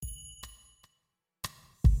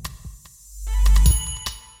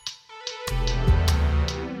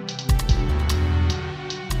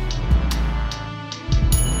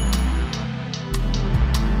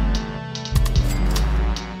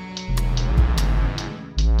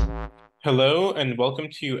Hello, and welcome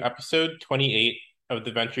to episode 28 of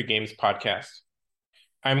the Venture Games podcast.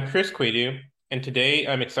 I'm Chris Quadu, and today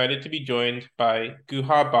I'm excited to be joined by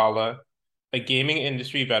Guha Bala, a gaming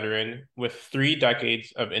industry veteran with 3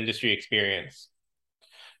 decades of industry experience.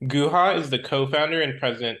 Guha is the co-founder and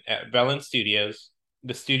president at Velan Studios,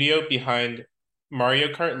 the studio behind Mario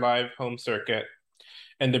Kart Live Home Circuit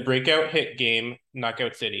and the breakout hit game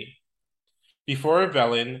Knockout City. Before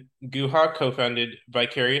Velan, Guha co-founded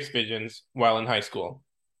Vicarious Visions while in high school.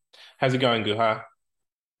 How's it going, Guha?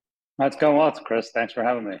 Let's go well, Chris. Thanks for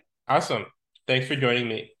having me. Awesome. Thanks for joining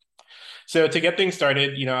me. So to get things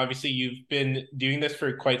started, obviously you've been doing this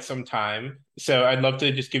for quite some time. So I'd love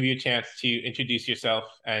to just give you a chance to introduce yourself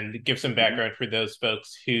and give some Mhm. background for those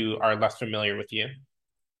folks who are less familiar with you.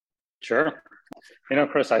 Sure.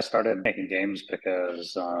 Chris, I started making games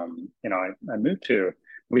because, I moved to,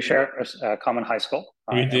 we share a common high school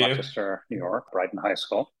We in do. Rochester, New York, Brighton High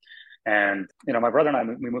School. And, my brother and I,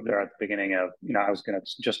 we moved there at the beginning of, I was going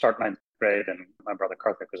to just start ninth grade and my brother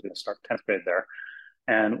Karthik was going to start 10th grade there.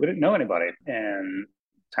 And we didn't know anybody in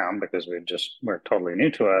town because we're totally new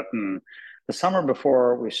to it. And the summer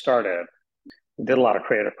before we started, we did a lot of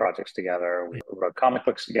creative projects together. We wrote comic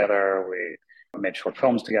books together. We made short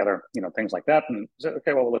films together, things like that. And we said,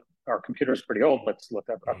 okay, well, look, our computer's pretty old. Let's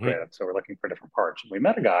upgrade Hmm. it. So we're looking for different parts. And we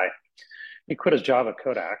met a guy. He quit his job at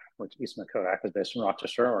Kodak, which Eastman Kodak is based in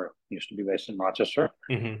Rochester, or used to be based in Rochester.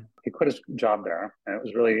 Hmm. He quit his job there, and it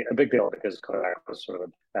was really a big deal because Kodak was sort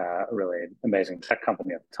of a really amazing tech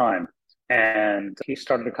company at the time. And he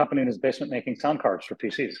started a company in his basement making sound cards for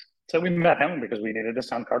PCs. So we met him because we needed a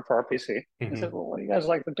sound card for our PC. He said, Hmm. "Well, what do you guys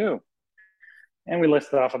like to do?" And we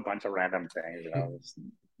listed off a bunch of random things. This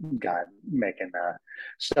guy making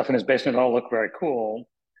stuff in his basement all looked very cool.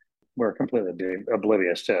 We're completely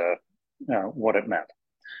oblivious to what it meant.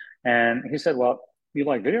 And he said, "Well, you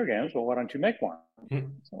like video games? Well, why don't you make one?"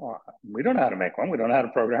 So, we don't know how to make one. We don't know how to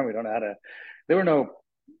program. We don't know how to. There were no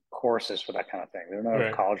courses for that kind of thing. There were no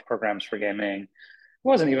Right. college programs for gaming. It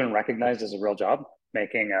wasn't even recognized as a real job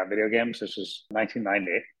making video games. This was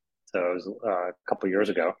 1990, so it was a couple of years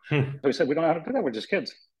ago. Hmm. So he said, "We don't know how to do that. We're just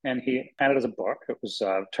kids." And he had it as a book. It was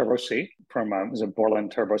Turbo C from it was a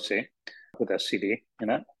Borland Turbo C with a CD in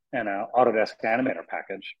it and an Autodesk Animator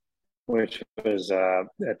package, which was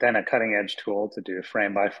then a cutting edge tool to do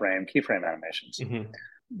frame by frame keyframe animations. Hmm.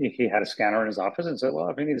 He had a scanner in his office and said, "Well,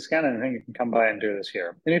 if you need to scan anything, you can come by and do this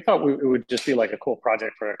here." And he thought it would just be like a cool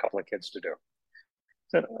project for a couple of kids to do. I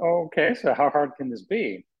said, "Okay, so how hard can this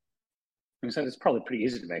be?" And he said, "It's probably pretty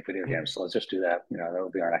easy to make video games, so let's just do that. That will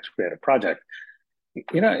be our next creative project."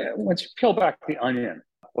 Once you peel back the onion,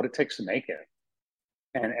 what it takes to make it,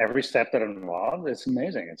 and every step that it involved, it's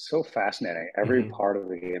amazing. It's so fascinating. Every Hmm. part of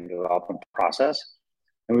the game development process,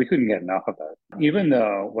 and we couldn't get enough of it. Even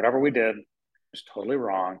though whatever we did was totally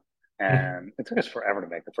wrong, and it took us forever to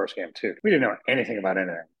make the first game too. We didn't know anything about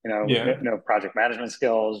anything. Yeah. No project management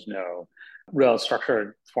skills, no real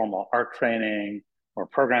structured formal art training or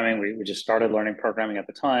programming. We just started learning programming at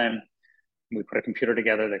the time. We put a computer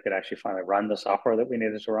together that could actually finally run the software that we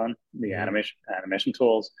needed to run, the Hmm. animation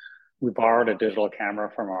tools. We borrowed a digital camera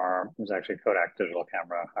from it was actually a Kodak digital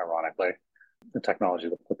camera, ironically, the technology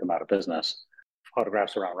that put them out of business.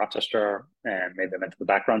 Photographs around Rochester and made them into the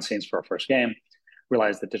background scenes for our first game.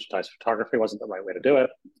 Realized that digitized photography wasn't the right way to do it.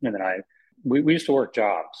 And then we used to work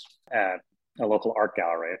jobs at a local art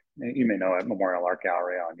gallery. You may know it, Memorial Art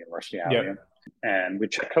Gallery on University Avenue. Yep. And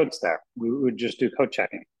we'd check coats there. We would just do coat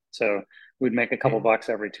checking. So we'd make a couple Hmm. bucks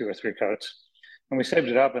every 2 or 3 coats. And we saved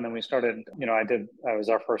it up and then we started, I was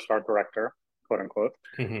our first art director, quote unquote.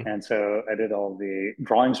 Hmm. And so I did all the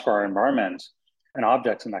drawings for our environments and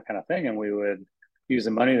objects and that kind of thing. And we would use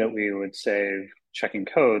the money that we would save checking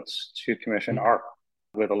coats to commission art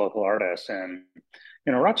with a local artist. And,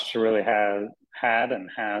 Rochester really had and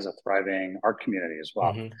has a thriving art community as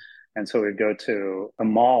well. Hmm. And so we'd go to a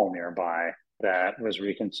mall nearby that was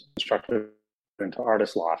reconstructed into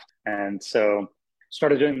artist loft. And so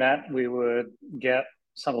started doing that. We would get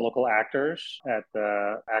some of the local actors at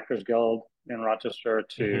the Actors Guild in Rochester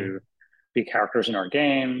to Hmm. be characters in our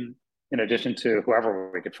game, in addition to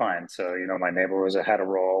whoever we could find. So, my neighbor had a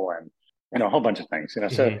role and, a whole bunch of things,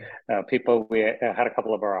 So Hmm. people, we had a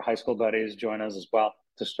couple of our high school buddies join us as well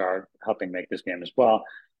to start helping make this game as well.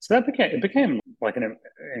 So it became like an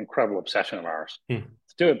incredible obsession of ours Hmm.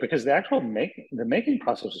 to do it because the making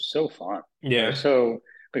process was so fun. It was Yeah. so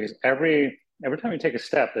because every time you take a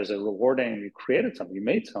step, there's a rewarding. You created something, you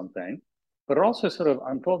made something, but it also sort of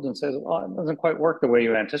unfolds and says, "Well, it doesn't quite work the way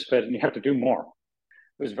you anticipated, and you have to do more."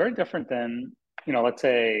 It was very different than let's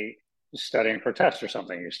say. studying for a test or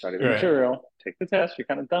something. You study the Right. material, take the test, you're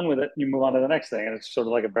kind of done with it, and you move on to the next thing. And it's sort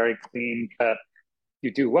of like a very clean cut.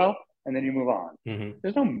 You do well, and then you move on. Hmm.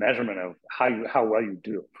 There's no measurement of how well you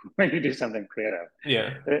do when you do something creative.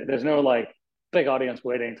 Yeah. There's no like big audience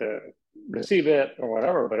waiting to receive it or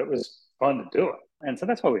whatever, but it was fun to do it. And so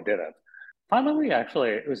that's why we did it. Finally, actually,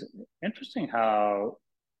 it was interesting how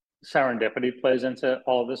serendipity plays into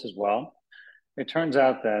all of this as well. It turns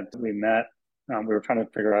out that we met, we were trying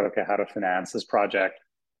to figure out, okay, how to finance this project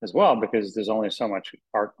as well, because there's only so much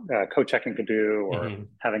art co-checking could do, or Hmm.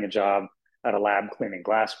 having a job at a lab cleaning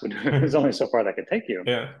glass would do. There's only so far that could take you.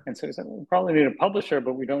 Yeah. And so we said, well, we probably need a publisher,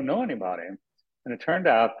 but we don't know anybody. And it turned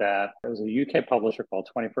out that there was a UK publisher called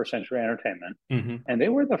 21st Century Entertainment, Hmm. and they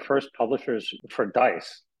were the first publishers for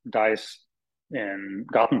Dice. Dice in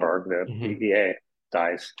Gothenburg, the Hmm. EA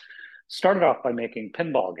Dice, started off by making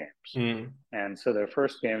pinball games. Mm. And so their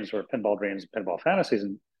first games were Pinball Dreams and Pinball Fantasies,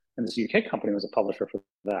 and this UK company was a publisher for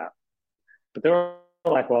that. But they were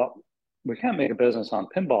like, well, we can't make a business on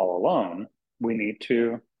pinball alone. We need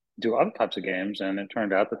to do other types of games. And it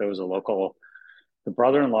turned out that there was the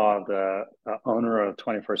brother-in-law of the owner of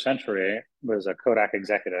 21st Century was a Kodak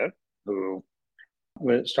executive who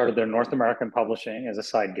started their North American publishing as a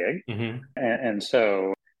side gig. Hmm. And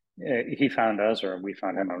so he found us, or we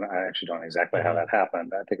found him. I actually don't know exactly how that Hmm.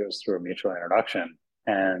 happened. I think it was through a mutual introduction,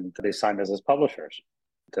 and they signed us as publishers.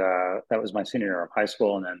 That was my senior year of high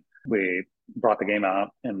school, and then we brought the game out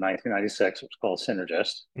in 1996. It was called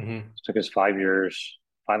Synergist. Hmm. It took us 5 years,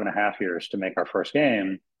 5.5 years to make our first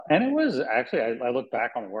game, and it was actually. I look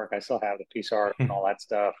back on the work. I still have the piece art and all that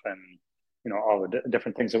stuff, and all the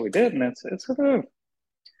different things that we did, and it's sort of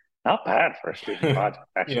not bad for a student project,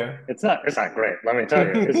 actually. Yeah. It's not great. Let me tell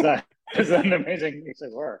you, it's not an amazing piece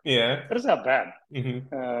of work, Yeah. but it's not bad Hmm.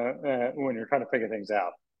 when you're trying to figure things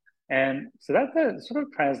out. And so that sort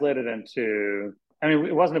of translated into, I mean,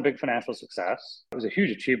 it wasn't a big financial success. It was a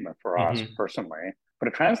huge achievement for us Hmm. personally, but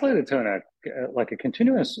it translated to like a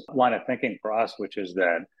continuous line of thinking for us, which is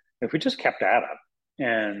that if we just kept at it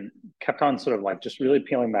and kept on sort of like just really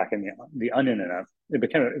peeling back in the onion in it, it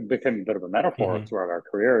became a bit of a metaphor Hmm. throughout our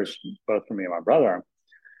careers, both for me and my brother,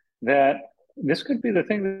 that this could be the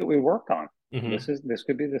thing that we worked on. Hmm. This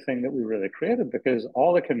could be the thing that we really created, because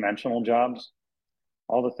all the conventional jobs,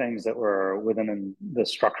 all the things that were within the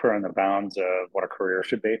structure and the bounds of what a career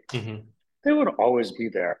should be, Hmm. they would always be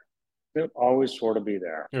there. They would always sort of be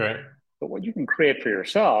there. Right. But what you can create for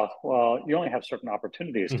yourself, well, you only have certain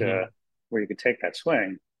opportunities to Hmm. where you could take that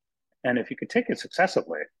swing. And if you could take it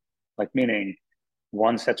successively, like meaning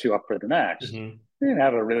one sets you up for the next, Hmm. you can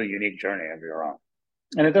have a really unique journey of your own.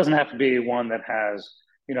 And it doesn't have to be one that has,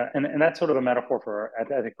 and that's sort of a metaphor for, I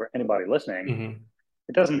think, for anybody listening. Hmm.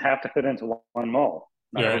 It doesn't have to fit into one mold.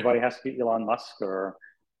 Not Right. everybody has to be Elon Musk or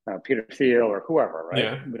Peter Thiel or whoever, right?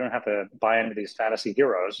 Yeah. We don't have to buy into these fantasy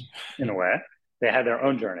heroes in a way. They had their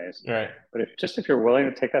own journeys. Right. But if you're willing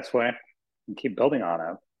to take that swing and keep building on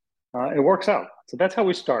it, it works out. So that's how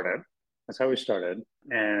we started. That's how we started.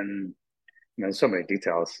 And there's so many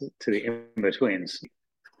details to the in-betweens.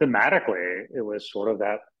 Thematically, it was sort of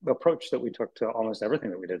that approach that we took to almost everything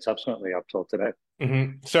that we did subsequently up till today.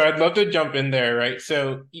 So I'd love to jump in there, right?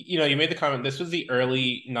 So, you made the comment, this was the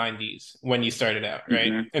early 90s when you started out,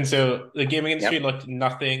 right? Mm-hmm. And so the gaming industry Yep. looked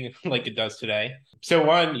nothing like it does today. So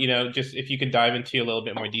one, just if you could dive into a little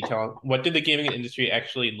bit more detail, what did the gaming industry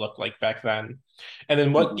actually look like back then? And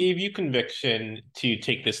then what Mm-hmm. gave you conviction to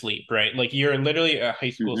take this leap, right? Like you're literally a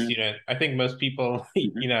high school Mm-hmm. student. I think most people,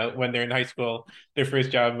 Mm-hmm. when they're in high school, their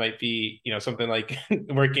first job might be, something like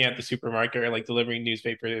working at the supermarket or like delivering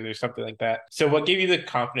newspapers or something like that. So what gave you the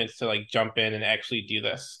confidence to like jump in and actually do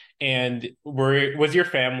this? And was your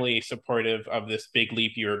family supportive of this big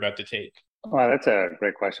leap you were about to take? Well, that's a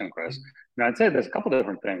great question, Chris. I'd say there's a couple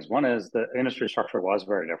different things. One is the industry structure was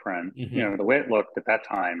very different. Hmm. The way it looked at that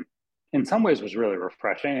time, in some ways, was really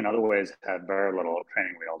refreshing. In other ways, had very little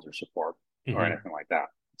training wheels or support or Hmm. anything like that.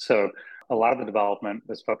 So a lot of the development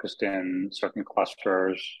was focused in certain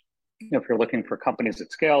clusters. If you're looking for companies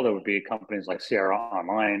at scale, there would be companies like Sierra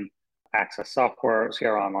Online, Access Software.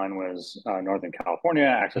 Sierra Online was Northern California.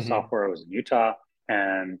 Access Hmm. Software was in Utah.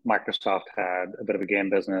 And Microsoft had a bit of a game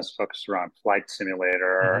business focused around Flight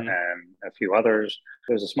Simulator Hmm. and a few others.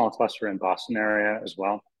 There was a small cluster in Boston area as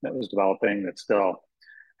well that was developing that still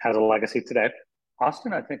has a legacy today.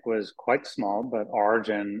 Austin, I think, was quite small, but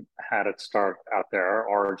Origin had its start out there.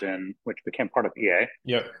 Origin, which became part of EA,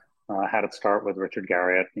 Yep. had its start with Richard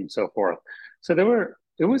Garriott and so forth. So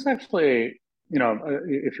it was actually,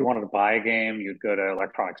 if you wanted to buy a game, you'd go to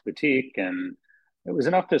Electronics Boutique, and it was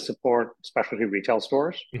enough to support specialty retail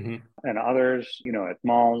stores Hmm. and others, at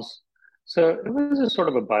malls. So it was a sort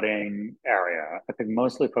of a budding area. I think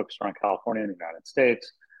mostly focused around California and the United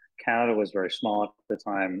States. Canada was very small at the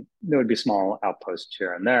time. There would be small outposts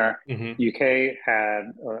here and there. Hmm. UK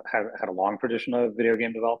had a long tradition of video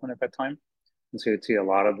game development at that time, and so you'd see a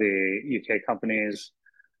lot of the UK companies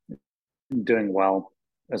doing well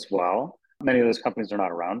as well. Many of those companies are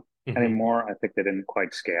not around Hmm. anymore. I think they didn't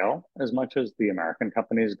quite scale as much as the American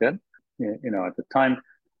companies did. At the time,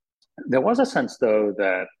 there was a sense though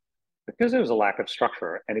that because there was a lack of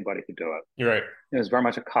structure, anybody could do it. You're right. It was very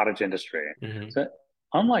much a cottage industry. Hmm. So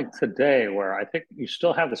unlike today, where I think you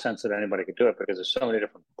still have the sense that anybody could do it because there's so many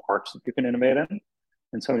different parts that you can innovate in,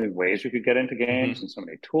 and so many ways you could get into games, Hmm. and so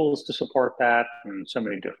many tools to support that, and so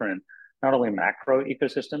many different not only macro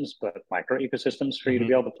ecosystems but micro ecosystems for you to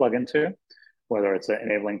be Hmm. able to plug into, whether it's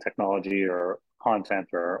enabling technology or content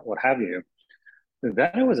or what have you.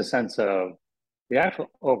 Then it was a sense of the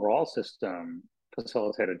actual overall system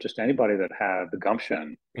facilitated just anybody that had the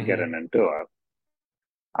gumption to get in Hmm. and do it.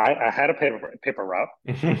 I had a paper route,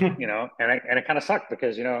 Hmm. and it kind of sucked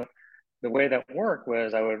because the way that worked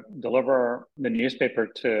was I would deliver the newspaper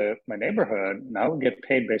to my neighborhood, and I would get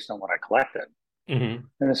paid based on what I collected. Hmm. And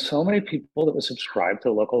there's so many people that would subscribe to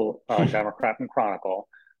the local Democrat and Chronicle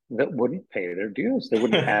that wouldn't pay their dues. They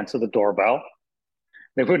wouldn't answer the doorbell.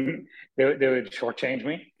 They wouldn't. They would shortchange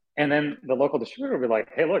me. And then the local distributor would be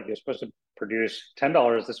like, "Hey, look, you're supposed to produce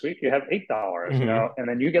 $10 this week. You have $8, Hmm. and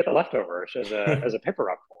then you get the leftovers as a paper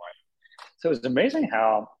route boy." So it's amazing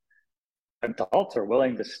how adults are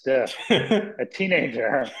willing to stiff a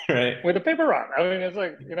teenager Right. with a paper route. I mean, it's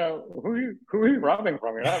like who are you robbing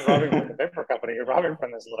from? You're not robbing from the paper company. You're robbing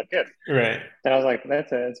from this little kid. Right. And I was like,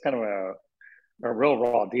 it's kind of a real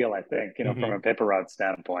raw deal, I think, from a Hmm. paper route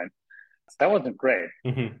standpoint. That wasn't great.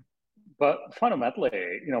 Hmm. But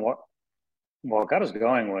fundamentally, what got us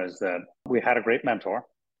going was that we had a great mentor,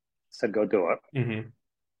 said, go do it. Hmm.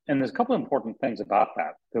 And there's a couple of important things about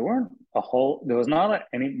that. There was not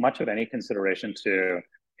any much of any consideration to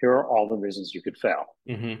here are all the reasons you could fail.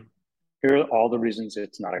 Hmm. Here are all the reasons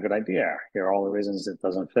it's not a good idea. Here are all the reasons it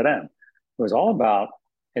doesn't fit in. It was all about,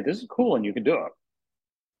 hey, this is cool and you can do it.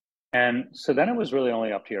 And so then it was really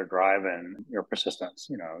only up to your drive and your persistence,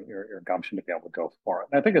 your gumption to be able to go for it.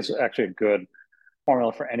 And I think it's actually a good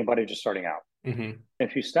formula for anybody just starting out. Hmm.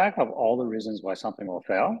 If you stack up all the reasons why something will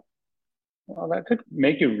fail, well, that could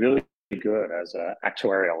make you really good as an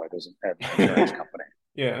actuarial, like as an insurance company.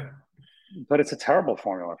 Yeah. But it's a terrible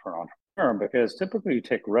formula for an entrepreneur because typically you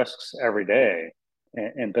take risks every day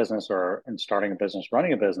in business or in starting a business,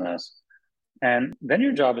 running a business, and then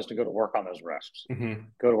your job is to go to work on those risks. Hmm.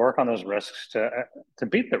 Go to work on those risks to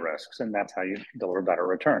beat the risks, and that's how you deliver better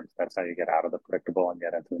returns. That's how you get out of the predictable and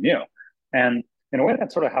get into the new. And in a way,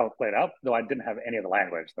 that's sort of how it played out. Though I didn't have any of the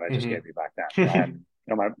language that I just gave Hmm. you back then. I had,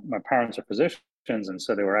 my parents are physicians, and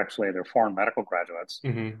so they're foreign medical graduates,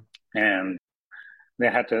 Hmm. and they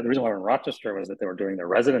had to. The reason why we were in Rochester was that they were doing their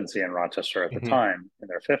residency in Rochester at the Hmm. time in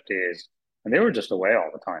their 50s, and they were just away all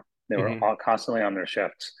the time. They were Hmm. all constantly on their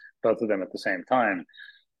shifts, both of them at the same time,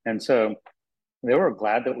 and so they were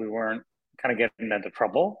glad that we weren't kind of getting into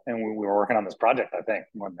trouble and we were working on this project, I think,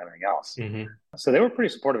 more than anything else. Hmm. So they were pretty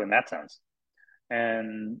supportive in that sense.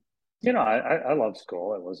 And, I loved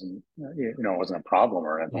school. It wasn't, it wasn't a problem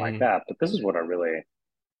or anything like Hmm. that. But this is what I really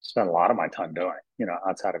spent a lot of my time doing,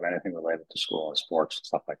 outside of anything related to school and sports and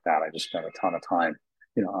stuff like that. I just spent a ton of time,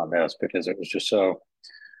 on this because it was just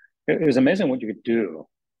it was amazing what you could do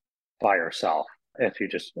by yourself if you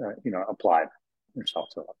just, applied yourself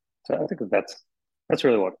to it. So I think that's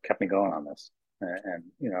really what kept me going on this.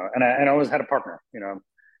 And I always had a partner,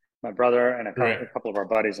 my brother and Right. a couple of our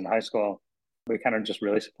buddies in high school. We kind of just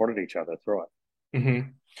really supported each other through it. Hmm.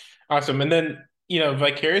 Awesome. And then,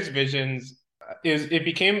 Vicarious Visions is it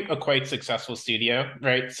became a quite successful studio,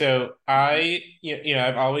 right? So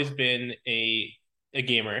I've always been a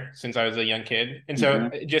gamer since I was a young kid. And so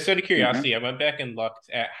Mm-hmm. just out of Mm-hmm. curiosity, I went back and looked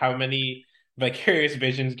at how many Vicarious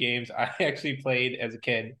Visions games I actually played as a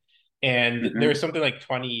kid. And there Mm-hmm. was something like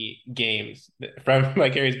 20 games from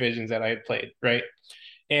Vicarious Visions that I had played, right?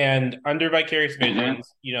 And under Vicarious Mm-hmm.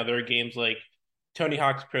 Visions, there are games like Tony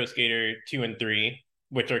Hawk's Pro Skater 2 and 3,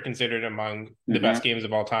 which are considered among the best Mm-hmm. games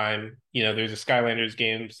of all time. There's a Skylanders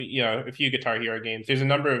games, a few Guitar Hero games. There's a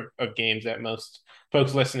number of games that most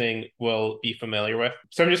folks listening will be familiar with.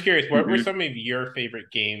 So I'm just curious, what were Mm-hmm. some of your favorite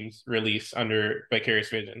games released under Vicarious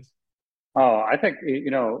Visions? Oh, I think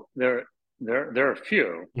there are a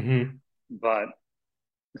few, Hmm. but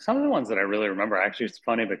some of the ones that I really remember, actually, it's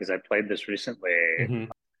funny because I played this recently. Hmm.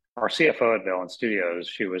 Our CFO at Villain Studios,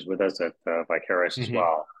 she was with us at Vicarious as Hmm.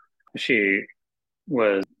 well. She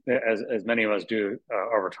was, as many of us do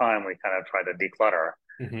over time, we kind of try to declutter.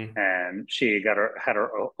 Mm-hmm. And she had her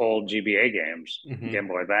old GBA games, Mm-hmm. Game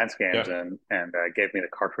Boy Advance games, Yeah. and gave me the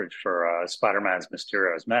cartridge for Spider-Man's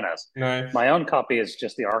Mysterio's Menace. Nice. My own copy is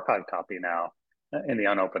just the archive copy now in the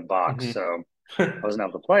unopened box, Mm-hmm. so I wasn't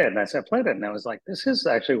able to play it. And I played it, and I was like, this is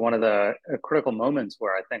actually one of the critical moments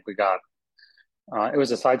where I think we got. It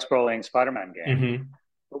was a side-scrolling Spider-Man game, Mm-hmm.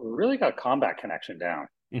 but we really got combat connection down.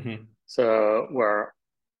 Mm-hmm. So where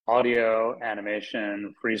audio,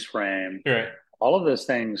 animation, freeze frame, Right. all of those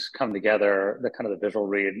things come together, the kind of the visual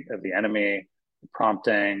read of the enemy, the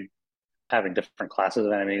prompting, having different classes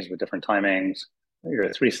of enemies with different timings,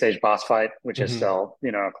 your three-stage boss fight, which is Mm-hmm. still,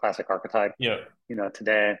 a classic archetype, Yeah.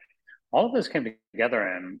 today. All of this came together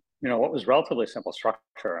in, what was relatively simple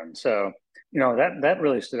structure. And so, that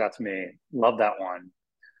really stood out to me. Love that one.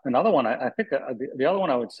 Another one, I think the other one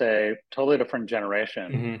I would say, totally different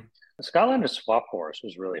generation. Mm-hmm. Skylanders Swap Force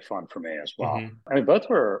was really fun for me as well. Mm-hmm. I mean, both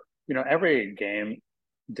were, every game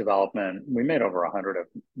development, we made over 100 of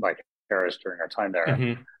Vicarious during our time there,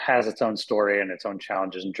 Mm-hmm. has its own story and its own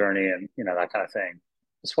challenges and journey and, that kind of thing.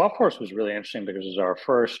 Swap Force was really interesting because it was our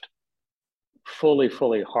first fully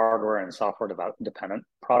hardware and software dependent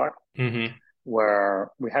product Mm-hmm. where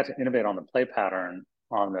we had to innovate on the play pattern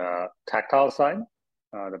on the tactile side,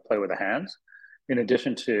 the play with the hands, in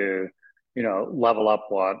addition to, level up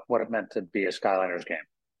what it meant to be a Skylanders game,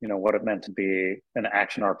 what it meant to be an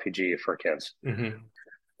action RPG for kids. Mm-hmm.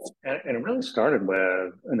 And it really started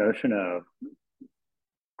with a notion of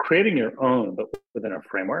creating your own, but within a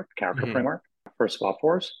framework, character Mm-hmm. framework for Swap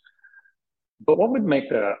Force. But what would make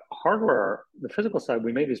the hardware, the physical side,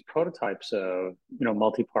 we made these prototypes of,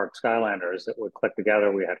 multi-part Skylanders that would click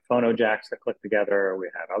together. We had phono jacks that clicked together. We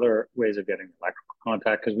had other ways of getting electrical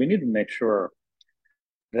contact because we needed to make sure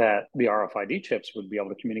that the RFID chips would be able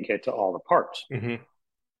to communicate to all the parts. Mm-hmm.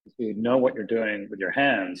 So you know what you're doing with your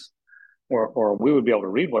hands, or we would be able to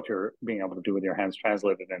read what you're being able to do with your hands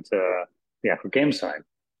translated into the actual game side.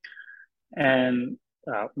 And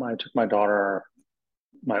I took my daughter,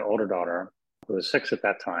 my older daughter, who was 6 at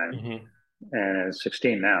that time, Mm-hmm. and is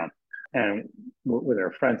 16 now, and with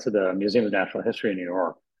her friend to the Museum of Natural History in New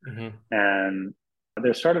York. Mm-hmm. And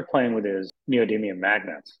they started playing with his neodymium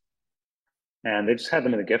magnets, and they just had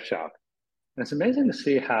them in the gift shop. And it's amazing to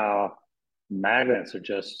see how magnets are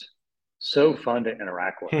just so fun to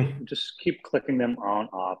interact with. You just keep clicking them on,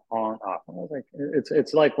 off, on, off. And I was like,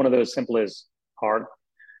 it's like one of those simple as hard.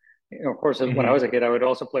 Of course, when I Mm-hmm. was a kid, I would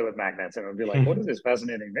also play with magnets and I would be like, what is this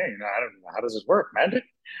fascinating thing? I don't know. How does this work? Magic?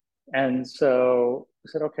 And so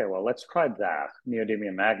I said, okay, well, let's try that,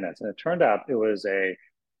 neodymium magnets. And it turned out it was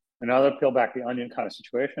another peel back the onion kind of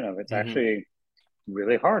situation of it's Mm-hmm. actually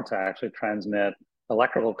really hard to actually transmit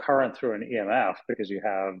electrical current through an EMF because you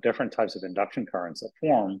have different types of induction currents that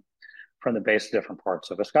form from the base of different parts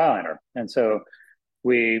of a Skyliner. And so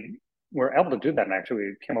we were able to do that. And actually,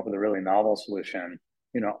 we came up with a really novel solution,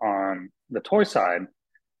 on the toy side,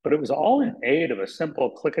 but it was all in aid of a simple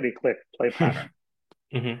clickety click play pattern.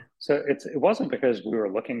 Mm-hmm. So it wasn't because we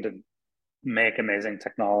were looking to make amazing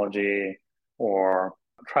technology or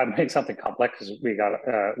try to make something complex because we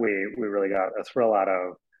really got a thrill out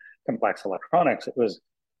of complex electronics. It was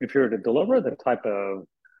if you were to deliver the type of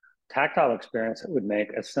tactile experience that would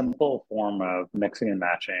make a simple form of mixing and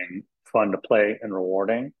matching fun to play and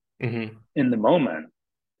rewarding Mm-hmm. in the moment.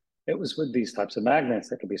 It was with these types of magnets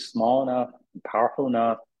that could be small enough, and powerful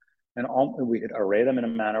enough, and we could array them in a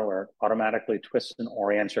manner where it automatically twists and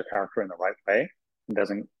orients your character in the right way. It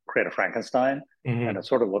doesn't create a Frankenstein, and Mm-hmm. it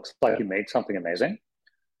sort of looks like you made something amazing.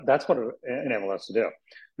 That's what it enabled us to do.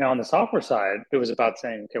 Now, on the software side, it was about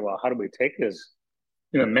saying, okay, well, how do we take this,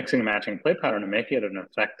 mixing and matching play pattern and make it an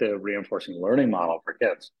effective reinforcing learning model for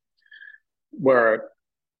kids, where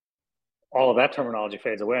all of that terminology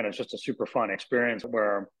fades away and it's just a super fun experience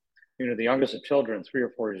where, the youngest of children, 3 or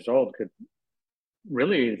 4 years old, could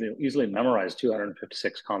really easily memorize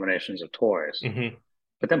 256 combinations of toys, Mm-hmm.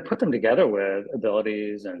 but then put them together with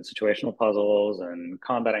abilities and situational puzzles and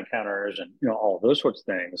combat encounters and all of those sorts of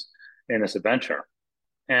things in this adventure.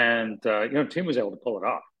 And the team was able to pull it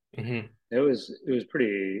off. Mm-hmm. It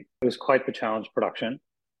was quite the challenge production,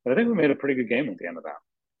 but I think we made a pretty good game at the end of that.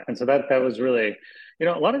 And so that was really, a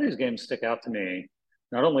lot of these games stick out to me,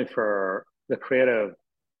 not only for the creative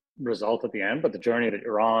result at the end, but the journey that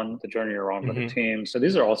you're on, the journey you're on with the Mm-hmm. team. So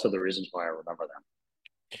these are also the reasons why I remember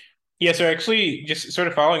them. Yeah, so actually, just sort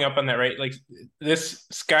of following up on that, right? Like this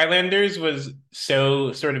Skylanders was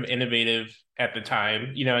so sort of innovative at the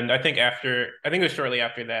time, and I think it was shortly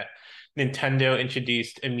after that Nintendo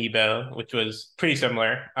introduced Amiibo, which was pretty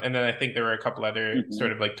similar. And then I think there were a couple other sort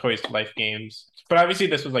Hmm. of like Toys to Life games. But obviously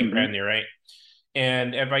this was like brand Hmm. new, right?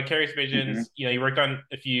 And at Vicarious Hmm. Visions, you worked on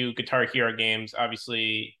a few Guitar Hero games.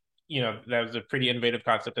 Obviously, that was a pretty innovative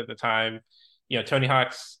concept at the time. Tony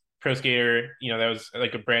Hawk's Pro Skater, that was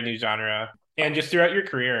like a brand new genre. And just throughout your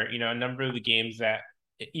career, a number of the games that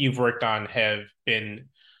you've worked on have been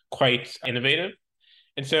quite innovative.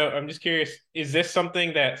 And so I'm just curious, is this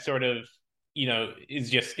something that sort of, is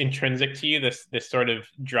just intrinsic to you, this sort of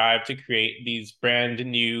drive to create these brand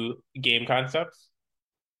new game concepts?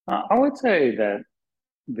 I would say that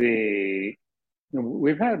the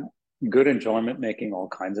we've had good enjoyment making all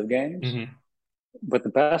kinds of games, Hmm. but the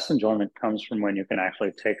best enjoyment comes from when you can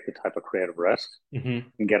actually take the type of creative risk Hmm.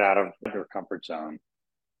 and get out of your comfort zone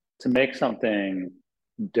to make something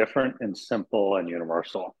different and simple and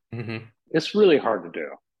universal. Hmm. It's really hard to do.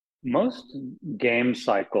 Most game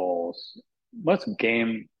cycles, most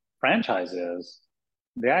game franchises,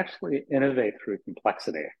 they actually innovate through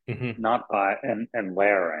complexity, Hmm. not by and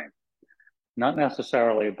layering, not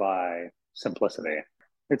necessarily by simplicity.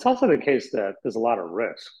 It's also the case that there's a lot of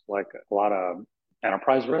risk, like a lot of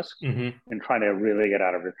enterprise risk Hmm. in trying to really get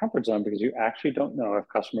out of your comfort zone because you actually don't know if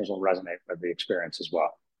customers will resonate with the experience as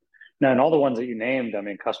well. Now, and all the ones that you named, I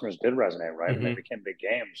mean, customers did resonate, right? And they Hmm. became big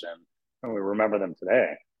games, and we remember them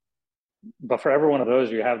today. But for every one of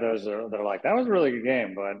those, you have those that are like, that was a really good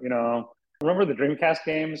game, but remember the Dreamcast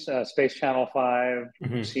games, Space Channel 5,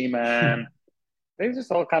 Hmm. Seaman, they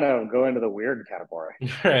just all kind of go into the weird category.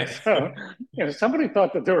 Right. So, somebody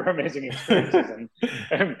thought that they were amazing experiences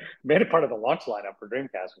and made it part of the launch lineup for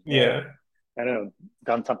Dreamcast, which may have, Yeah. I don't know,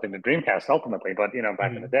 done something to Dreamcast ultimately, but,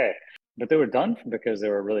 back in the Hmm. day. But they were done because they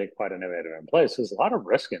were really quite innovative in place. There's a lot of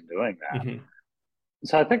risk in doing that. Hmm.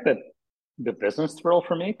 So I think that the business thrill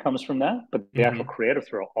for me comes from that, but the actual Hmm. creative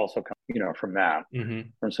thrill also comes, from that, Hmm.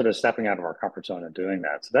 from sort of stepping out of our comfort zone and doing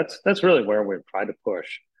that. So that's really where we've tried to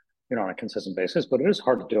push, on a consistent basis, but it is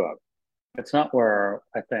hard to do it. It's not where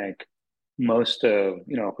I think most of,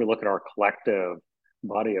 if we look at our collective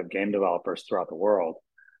body of game developers throughout the world,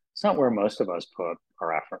 it's not where most of us put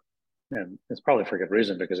our effort. And it's probably for good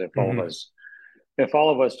reason because Hmm. if all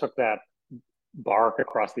of us took that bark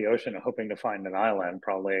across the ocean hoping to find an island,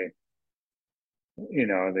 probably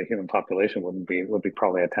the human population would be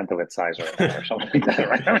probably a tenth of its size or something like that,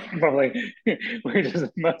 right? Probably we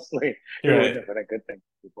just mostly it wouldn't Right. have been a good thing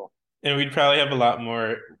for people. And we'd probably have a lot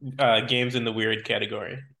more games in the weird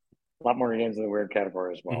category. A lot more games in the weird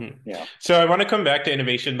category as well. Hmm. Yeah. So I want to come back to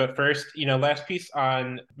innovation, but first, last piece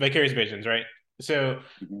on Vicarious Visions, right? So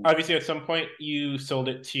Hmm. obviously, at some point, you sold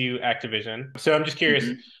it to Activision. So I'm just curious,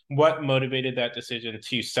 Hmm. what motivated that decision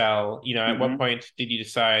to sell? At what Hmm. point did you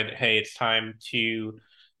decide, hey, it's time to,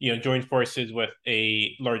 join forces with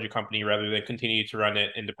a larger company rather than continue to run it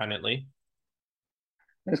independently?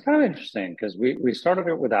 It's kind of interesting because we started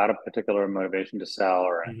it without a particular motivation to sell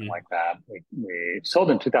or anything Hmm. like that. We sold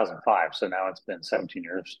in 2005, so now it's been 17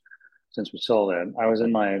 years since we sold it. I was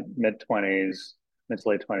in my mid 20s, mid to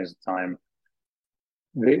late 20s at the time.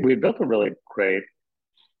 We built a really great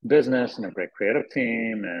business and a great creative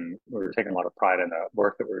team, and we were taking a lot of pride in the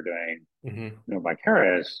work that we were doing, Hmm.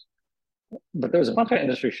 Vicarious. But there was a bunch of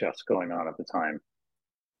industry shifts going on at the time,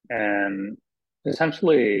 and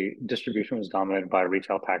essentially distribution was dominated by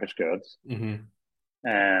retail packaged goods. Hmm.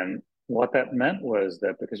 And what that meant was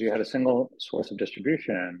that because you had a single source of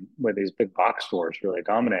distribution with these big box stores really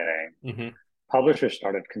dominating, Hmm. publishers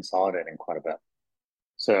started consolidating quite a bit.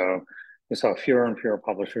 So we saw fewer and fewer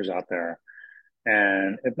publishers out there.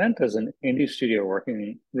 And it meant as an indie studio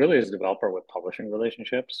working really as a developer with publishing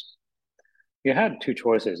relationships, you had two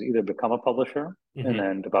choices: either become a publisher and Hmm.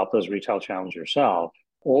 then develop those retail channels yourself,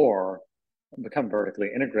 or become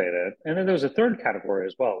vertically integrated. And then there was a third category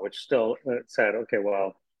as well, which still said, okay,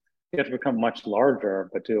 well, you have to become much larger,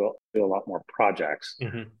 but do a lot more projects.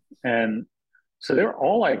 Hmm. And so they're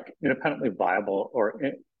all like independently viable or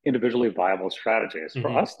individually viable strategies. For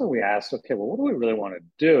Hmm. us, though, we asked, okay, well, what do we really want to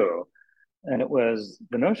do? And it was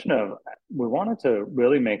the notion of we wanted to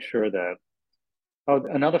really make sure that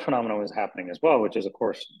another phenomenon was happening as well, which is of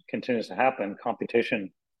course continues to happen.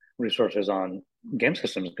 Computation resources on game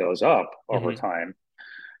systems goes up over Hmm. time.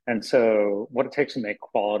 And so what it takes to make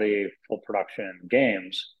quality full production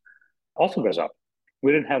games also goes up.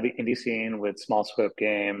 We didn't have the indie scene with small scope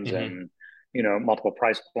games Hmm. and multiple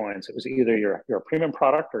price points. It was either your premium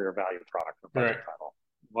product or your value product or budget Right. title.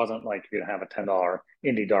 It wasn't like you could have a $10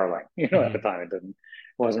 indie darling, at the Hmm. time. It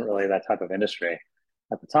wasn't really that type of industry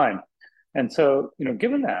at the time. And so,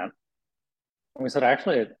 given that, we said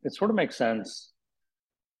actually it sort of makes sense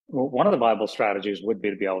one of the viable strategies would be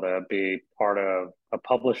to be able to be part of a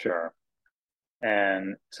publisher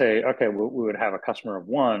and say, okay, we would have a customer of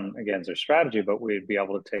one against their strategy, but we'd be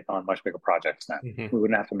able to take on much bigger projects then. Mm-hmm. We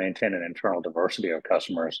wouldn't have to maintain an internal diversity of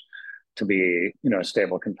customers to be, a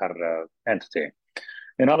stable competitive entity.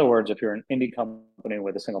 In other words, if you're an indie company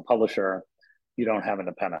with a single publisher, you don't have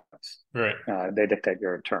independence. Right. They dictate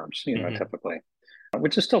your terms, Mm-hmm. typically,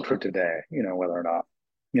 which is still true today, whether or not,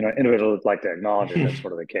 individuals would like to acknowledge it. That's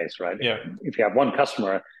sort of the case, right? Yeah. If you have one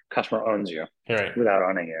customer owns you Right. without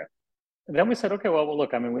owning you. And then we said, okay, well,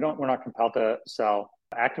 look, I mean, we're not compelled to sell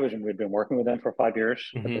Activision. We'd been working with them for 5 years.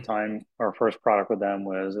 Mm-hmm. At the time, our first product with them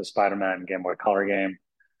was a Spider-Man Game Boy Color game.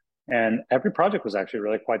 And every project was actually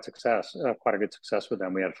really quite a good success with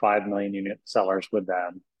them. We had 5 million unit sellers with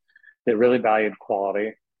them. They really valued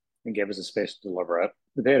quality and gave us a space to deliver it.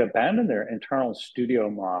 They had abandoned their internal studio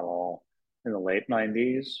model in the late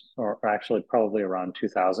 90s, or actually probably around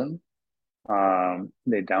 2000.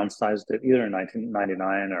 They downsized it either in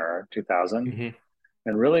 1999 or 2000, Mm-hmm.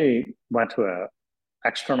 and really went to a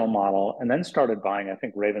external model, and then started buying. I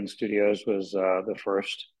think Raven Studios was the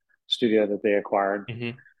first studio that they acquired.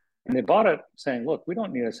 Mm-hmm. And they bought it saying, look, we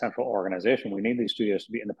don't need a central organization. We need these studios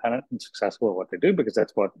to be independent and successful at what they do, because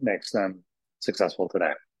that's what makes them successful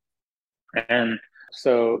today. And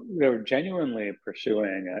so they were genuinely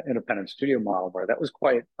pursuing an independent studio model where that was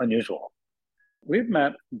quite unusual. We'd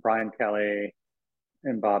met Brian Kelly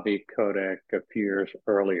and Bobby Kotick a few years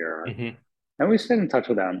earlier, Mm-hmm. and we stayed in touch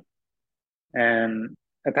with them. And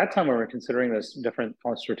at that time, we were considering this different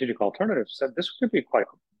strategic alternatives. Said this could be quite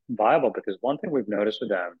viable, because one thing we've noticed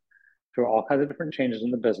with them through all kinds of different changes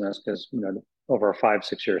in the business, because over a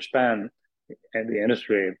 5-6 year span,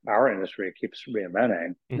 and our industry keeps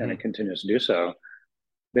reinventing, Mm-hmm. and it continues to do so.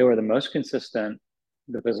 They were the most consistent.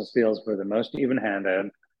 The business deals were the most even-handed,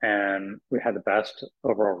 and we had the best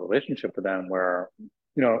overall relationship with them. Where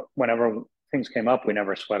whenever things came up, we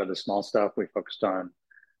never sweated the small stuff. We focused on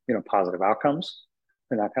positive outcomes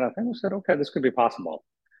and that kind of thing. We said, okay, this could be possible.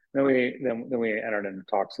 Then we entered into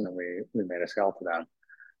talks, and then we made a sale to them.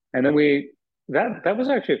 And then that was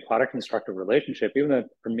actually quite a constructive relationship, even though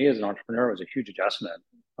for me as an entrepreneur, it was a huge adjustment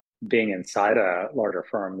being inside a larger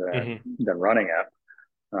firm than running it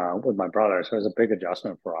with my brother. So it was a big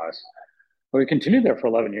adjustment for us. But we continued there for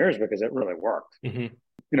 11 years because it really worked, Mm-hmm.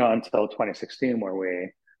 Until 2016, where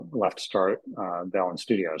we left to start Valen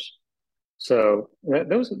Studios. So that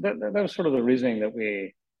was sort of the reasoning that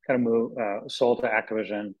we kind of sold to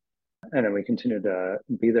Activision, and then we continued to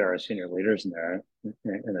be there as senior leaders in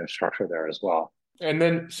their structure there as well. And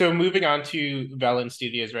then, so moving on to Valen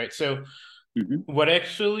Studios, right? So, what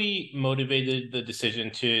actually motivated the decision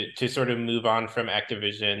to sort of move on from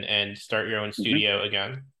Activision and start your own studio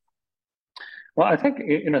again? Well, I think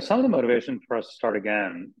some of the motivation for us to start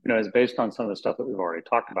again, is based on some of the stuff that we've already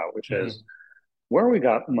talked about, which is where we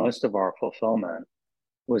got most of our fulfillment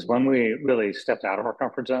was when we really stepped out of our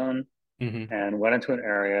comfort zone and went into an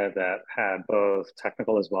area that had both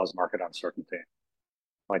technical as well as market uncertainty.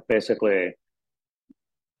 Like basically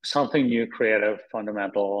something new, creative,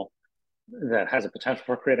 fundamental, that has a potential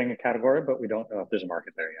for creating a category, but we don't know if there's a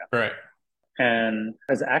market there yet. Right. And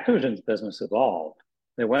as Activision's business evolved,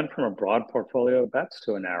 they went from a broad portfolio of bets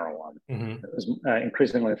to a narrow one. It was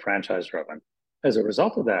increasingly franchise driven. As a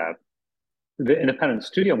result of that, the independent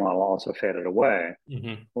studio model also faded away,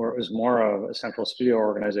 where it was more of a central studio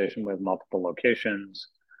organization with multiple locations.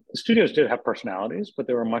 The studios did have personalities, but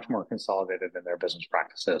they were much more consolidated in their business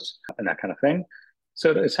practices and that kind of thing.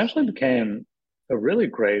 So it essentially became a really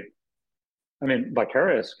great,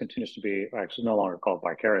 Vicarious continues to be, actually no longer called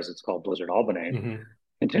Vicarious, it's called Blizzard Albany.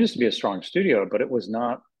 Continues to be a strong studio, but it wasn't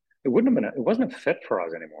a fit for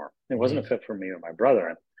us anymore. It wasn't a fit for me or my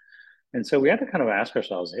brother. And so we had to kind of ask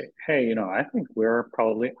ourselves, hey, I think we're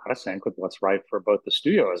probably out of sync with what's right for both the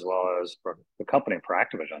studio as well as for the company, for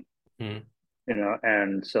Activision.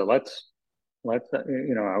 And so let's, I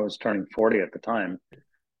was turning 40 at the time,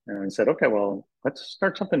 and we said, okay, well, let's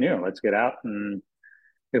start something new. Let's get out, and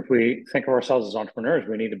if we think of ourselves as entrepreneurs,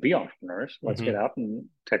 we need to be entrepreneurs. Let's get out and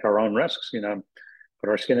take our own risks, put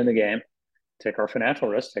our skin in the game, take our financial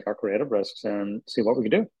risks, take our creative risks, and see what we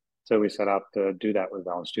can do. So we set out to do that with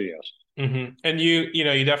Valen Studios. And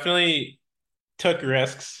you definitely took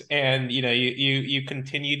risks, and you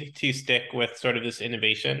continued to stick with sort of this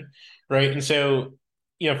innovation, right? And so,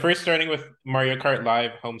 first starting with Mario Kart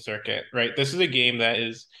Live Home Circuit, right? This is a game that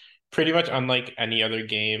is pretty much unlike any other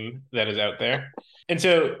game that is out there. And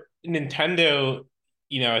so Nintendo,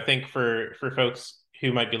 I think for folks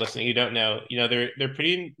who might be listening who don't know, they're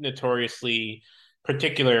pretty notoriously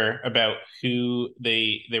particular about who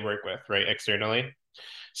they work with, right, externally.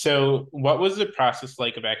 So, what was the process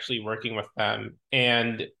like of actually working with them?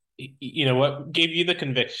 And, what gave you the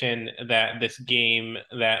conviction that this game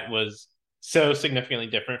that was so significantly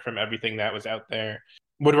different from everything that was out there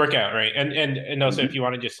would work out, right? And also, if Hmm. you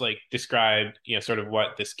want to just like describe, sort of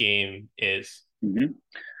what this game is. Hmm.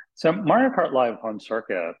 So Mario Kart Live Home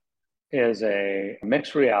Circuit is a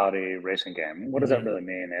mixed reality racing game. What does that Hmm. really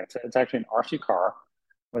mean? It's actually an RC car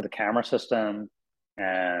with a camera system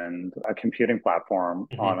and a computing platform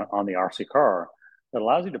Hmm. on the RC car that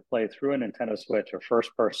allows you to play through a Nintendo Switch or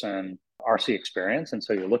first person RC experience. And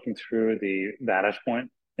so you're looking through the vantage point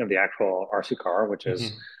of the actual RC car, which is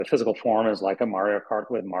Hmm. the physical form is like a Mario Kart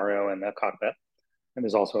with Mario in the cockpit. And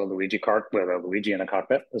there's also a Luigi Kart with a Luigi in the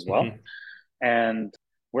cockpit as well. Hmm. And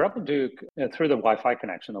we're able to do through the Wi-Fi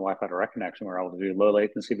connection, the Wi-Fi direct connection, we're able to do low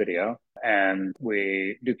latency video, and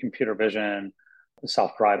we do computer vision,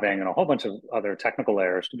 self-driving, and a whole bunch of other technical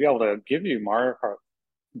layers to be able to give you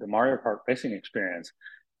the Mario Kart racing experience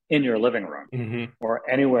in your living room Hmm. or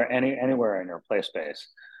anywhere in your play space.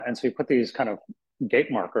 And so you put these kind of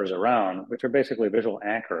gate markers around, which are basically visual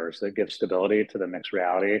anchors that give stability to the mixed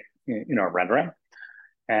reality, rendering.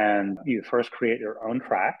 And you first create your own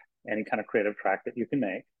track, any kind of creative track that you can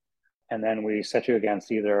make. And then we set you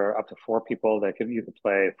against either up to four people you could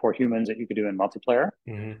play, four humans that you could do in multiplayer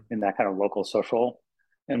Hmm. in that kind of local social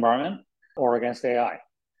environment, or against AI.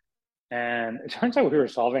 And it turns out we were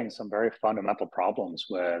solving some very fundamental problems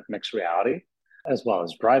with mixed reality, as well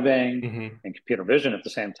as driving Hmm. and computer vision at the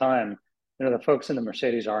same time. The folks in the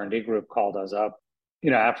Mercedes R&D group called us up,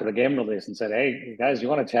 after the game release and said, "Hey, guys, you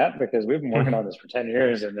want to chat? Because we've been working on this for 10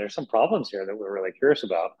 years and there's some problems here that we're really curious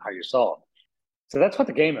about how you solve." So that's what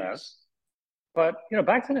the game is. But,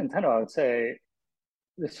 back to Nintendo, I would say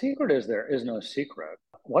the secret is there is no secret.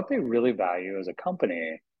 What they really value as a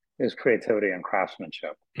company is creativity and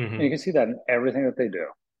craftsmanship. And you Hmm. can see that in everything that they do.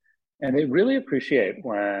 And they really appreciate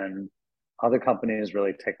when other companies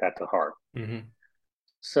really take that to heart. Hmm.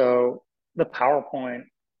 So the PowerPoint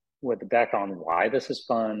with the deck on why this is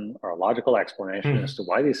fun or a logical explanation as to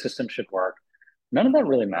why these systems should work, none of that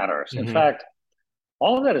really matters. In Hmm. fact,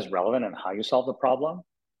 all of that is relevant in how you solve the problem.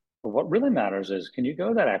 But what really matters is can you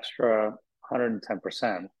go that extra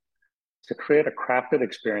 110% to create a crafted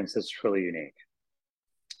experience that's truly unique?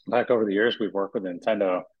 Back over the years, we've worked with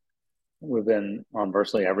Nintendo. We've been on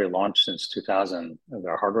virtually every launch since 2000 of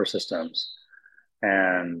their hardware systems.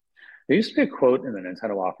 And there used to be a quote in the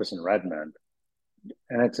Nintendo office in Redmond,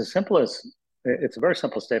 and it's a very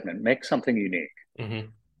simple statement: make something unique. Hmm.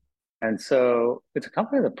 And so it's a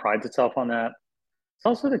company that prides itself on that. It's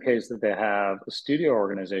also the case that they have a studio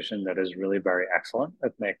organization that is really very excellent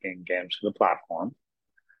at making games for the platform.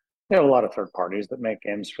 They have a lot of third parties that make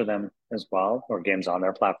games for them as well, or games on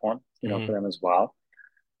their platform, for Hmm. them as well,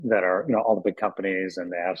 that are, all the big companies,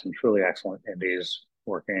 and they have some truly excellent indies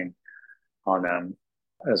working on them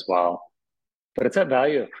as well. But it's that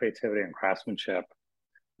value of creativity and craftsmanship,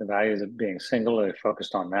 the values of being singularly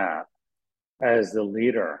focused on that as the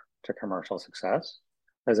leader to commercial success,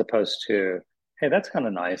 as opposed to, hey, that's kind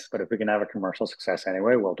of nice, but if we can have a commercial success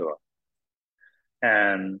anyway, we'll do it.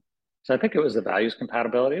 And so I think it was the values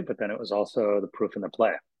compatibility, but then it was also the proof in the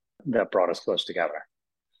play that brought us close together.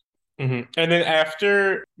 Hmm. And then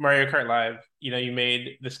after Mario Kart Live, you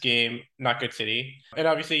made this game, Not Good City. And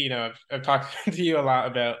obviously, I've talked to you a lot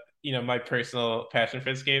about, my personal passion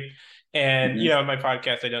for this game. And, Mm-hmm. on my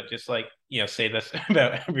podcast, I don't just like, say this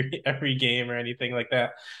about every game or anything like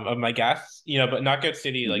that of my guests, but Not Good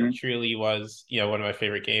City like Mm-hmm. truly was, one of my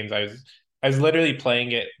favorite games. I was literally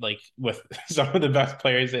playing it like with some of the best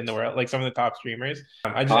players in the world, like some of the top streamers.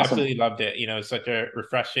 I just Awesome. absolutely loved it. It's such a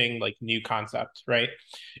refreshing, like new concept, right?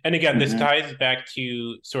 And again, this Mm-hmm. ties back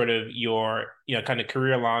to sort of your, kind of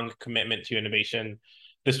career long commitment to innovation.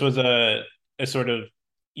 This was a sort of,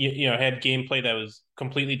 had gameplay that was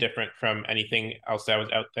completely different from anything else that was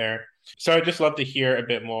out there. So I'd just love to hear a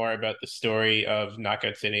bit more about the story of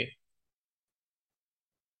Knockout City.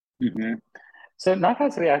 Mm-hmm. So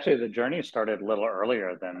Knockout City, actually, the journey started a little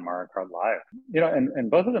earlier than Mario Kart Live. And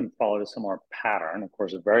both of them followed a similar pattern, of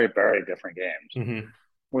course, of very, very different games, Hmm.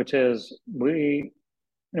 which is we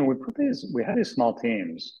had these small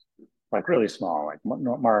teams, like really small, like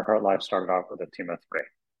Mario Kart Live started off with a team of three.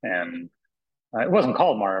 And it wasn't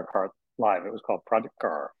called Mario Kart Live, it was called Project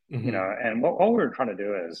Car, Hmm. and what we were trying to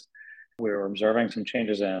do is we were observing some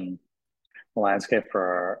changes in the landscape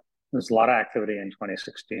for there's a lot of activity in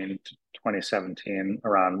 2016 to 2017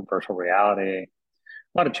 around virtual reality, a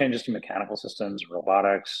lot of changes to mechanical systems,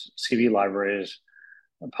 robotics, CV libraries.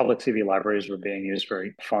 Public CV libraries were being used for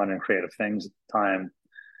fun and creative things at the time.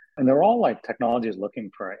 And they're all like technologies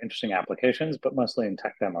looking for interesting applications, but mostly in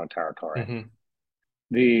tech demo territory.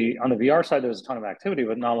 Mm-hmm. On the VR side, there was a ton of activity,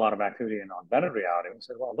 but not a lot of activity in augmented reality. We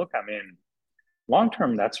said, well, look, I mean, long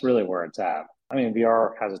term, that's really where it's at. I mean,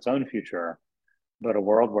 VR has its own future, but a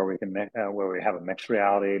world where we can where we have a mixed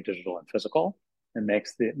reality, digital and physical, and make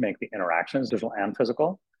the interactions digital and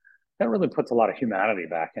physical. That really puts a lot of humanity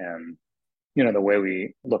back in, the way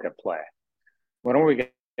we look at play. Whenever we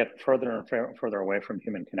get further and further away from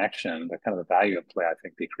human connection, the kind of the value of play, I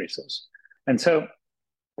think, decreases. And so,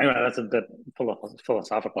 anyway, that's a bit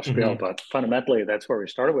philosophical spiel, Mm-hmm. but fundamentally, that's where we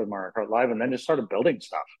started with Mario Kart Live, and then just started building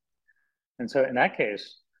stuff. And so, in that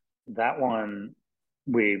case, that one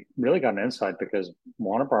we really got an insight because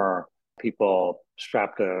one of our people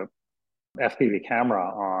strapped a FPV camera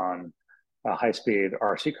on a high-speed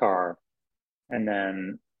RC car, and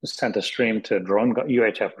then sent a stream to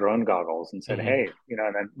UHF drone goggles and said, Mm-hmm. hey,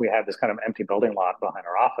 and then we had this kind of empty building lot behind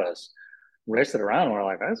our office, raced it around. And we're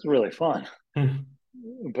like, that's really fun.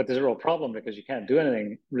 But there's a real problem because you can't do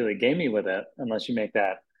anything really gamey with it unless you make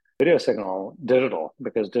that video signal digital,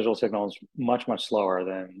 because digital signal is much, much slower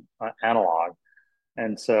than analog.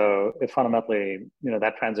 And so it fundamentally,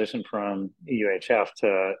 that transition from UHF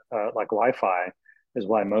to like Wi-Fi is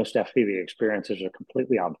why most FPV experiences are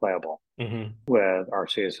completely unplayable Mm-hmm. with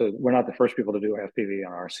RC. So we're not the first people to do FPV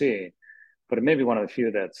on RC, but it may be one of the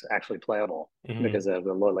few that's actually playable Mm-hmm. because of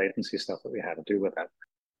the low latency stuff that we had to do with it.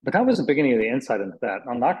 But that was the beginning of the insight into that.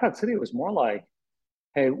 On Knockout City, it was more like,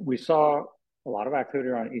 hey, we saw a lot of activity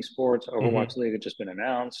around esports. Mm-hmm. Overwatch League had just been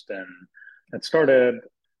announced, and it started.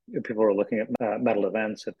 People were looking at medal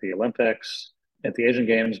events at the Olympics, at the Asian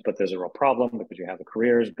Games, but there's a real problem because you have the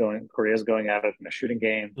Korea's going at it in a shooting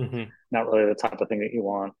game, Mm-hmm. not really the type of thing that you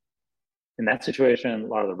want. In that situation, a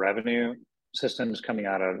lot of the revenue systems coming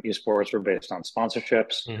out of esports were based on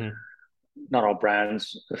sponsorships. Mm-hmm. Not all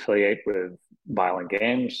brands affiliate with violent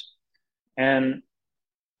games. And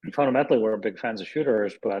fundamentally, we're big fans of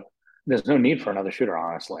shooters, but there's no need for another shooter,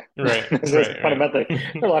 honestly. Right. Right. Fundamentally,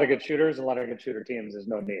 there are a lot of good shooters, a lot of good shooter teams. There's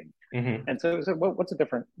no need. Mm-hmm. And so what's a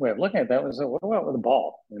different way of looking at that? Was what about with the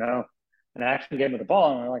ball? An action game with the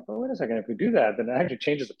ball. And we're like, well, wait a second. If we do that, then it actually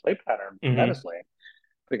changes the play pattern Mm-hmm. tremendously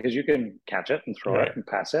because you can catch it and throw it Right. and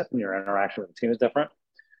pass it, and your interaction with the team is different.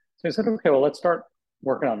 So we said, okay, well, let's start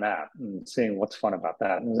working on that and seeing what's fun about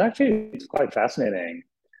that. And it's quite fascinating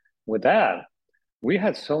with that. We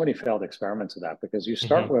had so many failed experiments of that because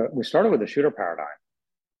Mm-hmm. we started with the shooter paradigm,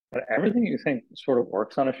 but everything you think sort of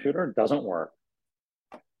works on a shooter doesn't work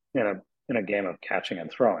in a game of catching and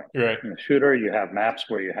throwing. Right. In a shooter, you have maps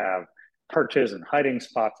where you have perches and hiding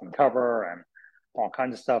spots and cover and all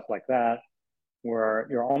kinds of stuff like that, where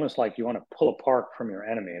you're almost like you want to pull apart from your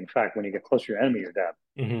enemy. In fact, when you get close to your enemy, you're dead.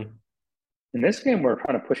 Mm-hmm. In this game, we're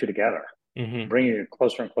trying to push you together, Mm-hmm. bring you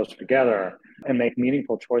closer and closer together, and make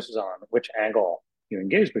meaningful choices on which angle you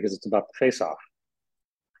engage because it's about the face off.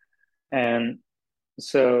 And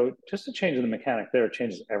so just a change in the mechanic there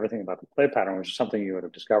changes everything about the play pattern, which is something you would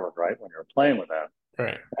have discovered, right, when you were playing with that.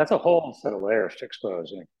 Right. That's a whole set of layers to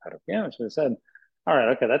expose in competitive games. So we said, all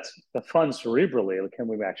right, okay, that's the fun cerebrally. Can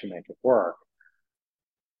we actually make it work?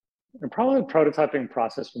 And probably the prototyping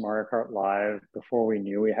process for Mario Kart Live before we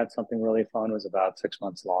knew we had something really fun was about 6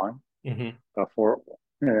 months long. Mm-hmm.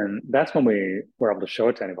 And that's when we were able to show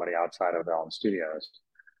it to anybody outside of Elm Studios.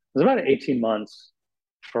 It was about 18 months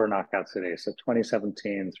for Knockout City. So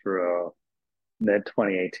 2017 through mid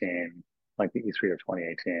 2018, like the E3 of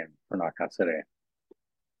 2018 for Knockout City.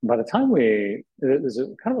 By the time it was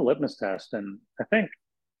kind of a litmus test. And I think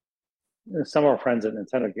some of our friends at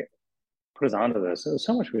Nintendo put us onto this. There was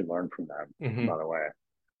so much we learned from them, Mm-hmm. by the way,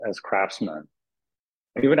 as craftsmen.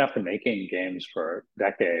 Even after making games for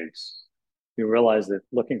decades, you realize that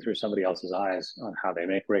looking through somebody else's eyes on how they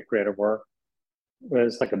make great creative work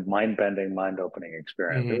was like a mind-bending, mind-opening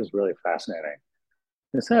experience. It Mm-hmm. was really fascinating.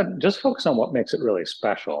 Instead, just focus on what makes it really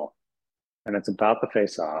special. And it's about the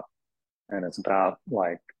face-off. And it's about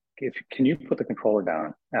like, can you put the controller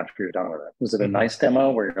down after you're done with it? Was it a Mm-hmm. nice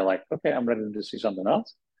demo where you're like, okay, I'm ready to see something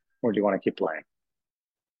else? Or do you want to keep playing?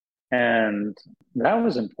 And that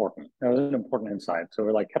was important. That was an important insight. So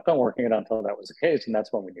we kept on working it until that was the case. And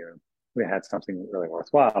that's when we knew we had something really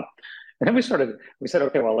worthwhile. And then we said,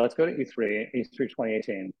 okay, well, let's go to E3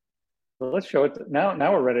 2018. So let's show it. Now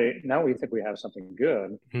we're ready. Now we think we have something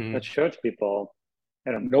good. Mm-hmm. Let's show it to people.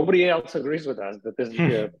 And nobody else agrees with us that this is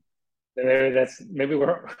good. Maybe that's some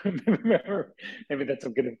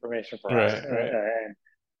good information for us. Right. Right. And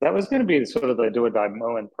that was going to be sort of the do or die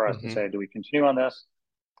moment for us to Mm-hmm. say, do we continue on this?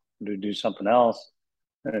 Do we do something else?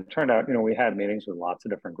 And it turned out, we had meetings with lots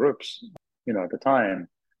of different groups, at the time.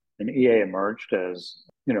 And EA emerged as,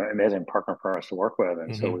 an amazing partner for us to work with.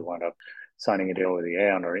 And so we Hmm. wound up signing a deal with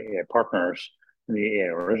EA under EA Partners and the EA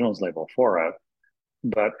Originals label for it.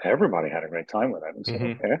 But everybody had a great time with it and said,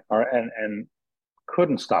 Hmm. okay, all right, and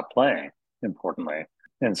couldn't stop playing, importantly.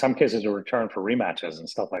 In some cases, a return for rematches and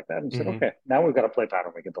stuff like that. And said, Hmm. okay, now we've got a play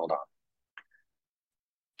pattern we can build on.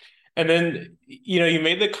 And then, you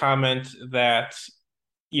made the comment that,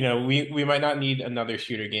 we might not need another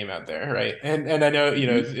shooter game out there, right? And I know,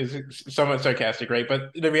 Mm-hmm. it's somewhat sarcastic, right?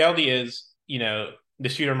 But the reality is, the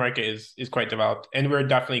shooter market is quite developed, and we're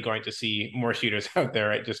definitely going to see more shooters out there,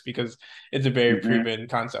 right? Just because it's a very Mm-hmm. proven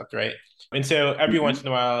concept, right? And so every once Mm-hmm.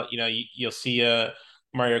 in a while, you'll see a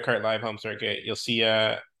Mario Kart Live Home Circuit, you'll see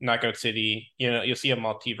a Knockout City, you'll see a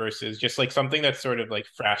multiverses, just like something that's sort of like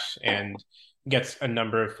fresh and gets a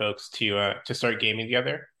number of folks to start gaming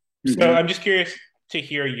together. So Mm-hmm. I'm just curious to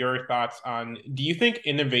hear your thoughts on, do you think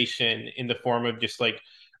innovation in the form of just like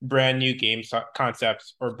brand new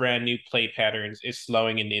concepts or brand new play patterns is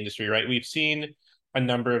slowing in the industry, right? We've seen a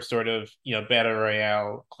number of sort of, battle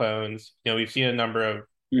royale clones. We've seen a number of,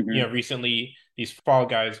 Mm-hmm. recently these Fall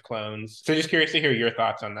Guys clones. So just curious to hear your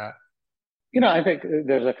thoughts on that. I think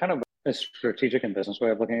there's a kind of a strategic and business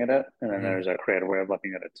way of looking at it, and then Hmm. there's a creative way of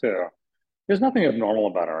looking at it too. There's nothing abnormal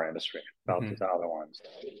about our industry relative Hmm. to other ones.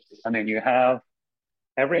 I mean, you have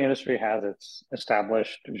every industry has its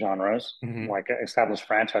established genres, Hmm. like established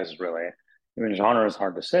franchises, really. I mean, genre is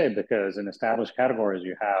hard to say because in established categories,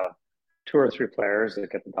 you have two or three players that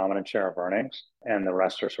get the dominant share of earnings, and the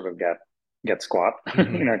rest are sort of get squat,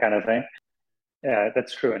 Hmm. kind of thing.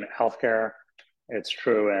 That's true in healthcare. It's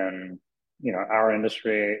true in our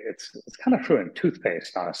industry. It's kind of true in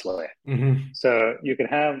toothpaste, honestly. Hmm. So you can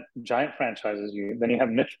have giant franchises. Then you have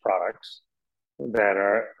niche products that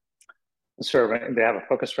are serving. They have a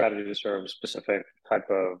focus strategy to serve specific type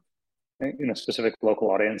of specific local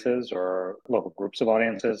audiences or local groups of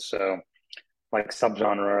audiences. So like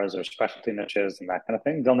subgenres or specialty niches and that kind of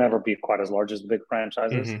thing. They'll never be quite as large as the big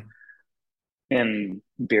franchises. Hmm. In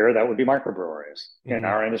beer, that would be microbreweries. In Hmm.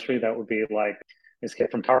 our industry, that would be like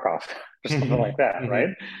Escape from Tarkov or something like Hmm. that, right?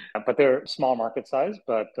 Hmm. But they're small market size,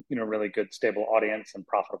 but really good, stable audience and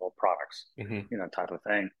profitable products, Hmm. type of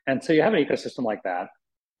thing. And so you have an ecosystem like that.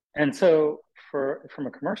 And so from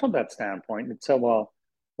a commercial bet standpoint, you'd say, well,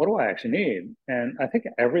 what do I actually need? And I think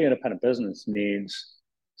every independent business needs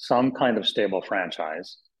some kind of stable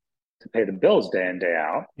franchise to pay the bills day in, day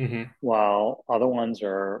out, Hmm. while other ones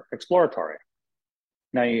are exploratory.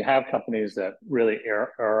 Now you have companies that really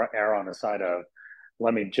err on the side of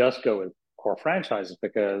let me just go with core franchises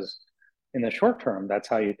because in the short term, that's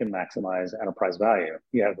how you can maximize enterprise value.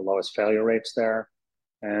 You have the lowest failure rates there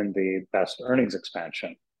and the best earnings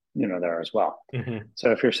expansion, there as well. Hmm.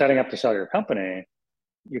 So if you're setting up to sell your company,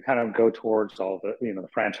 you kind of go towards all the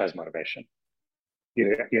franchise motivation.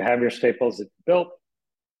 You have your staples that you built,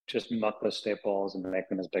 just muck those staples and make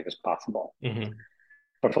them as big as possible. Hmm.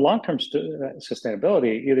 But for long-term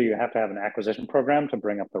sustainability, either you have to have an acquisition program to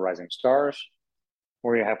bring up the rising stars,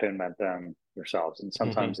 or you have to invent them yourselves. And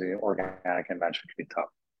sometimes Hmm. the organic invention can be tough.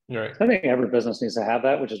 Right. So I think every business needs to have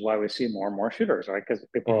that, which is why we see more and more shooters, right? Because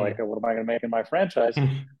people are like, Hmm. oh, what am I going to make in my franchise?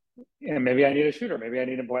 Maybe I need a shooter. Maybe I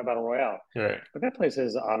need a boy battle royale. Right. But that place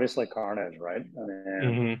is obviously carnage, right? I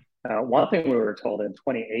mean, Hmm. one thing we were told in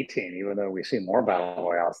 2018, even though we see more battle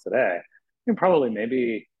royales today, probably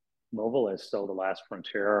maybe mobile is still the last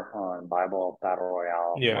frontier on viable battle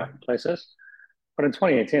royale Yeah. marketplaces. But in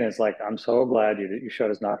 2018, it's like, I'm so glad you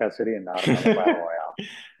showed us Knockout City and not another battle royale.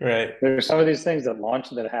 Right. There's some of these things that launch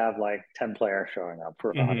that have like 10 players showing up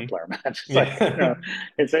for a 100 Hmm. player match. It's like, Yeah.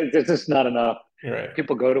 it's just not enough. Right.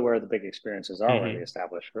 People go to where the big experiences are, where the Hmm.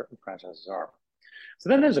 established franchises are. So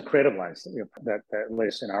then there's a creative lens that at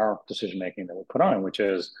least in our decision making that we put on, which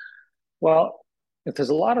is, well, if there's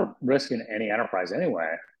a lot of risk in any enterprise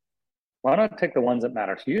anyway, why not take the ones that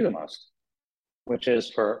matter to you the most? Which is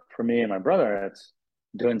for me and my brother, it's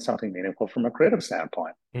doing something meaningful from a creative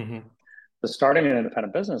standpoint. Hmm. So starting an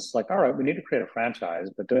independent business, like, all right, we need to create a franchise,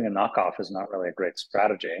 but doing a knockoff is not really a great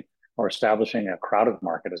strategy, or establishing a crowded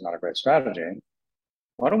market is not a great strategy.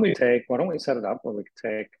 Why don't we set it up where we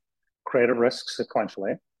can take creative risks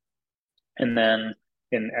sequentially, and then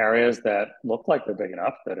in areas that look like they're big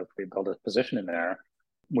enough that if we build a position in there,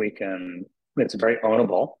 it's very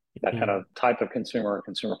ownable. That kind Hmm. of type of consumer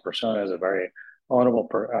persona is a very ownable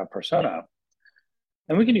persona.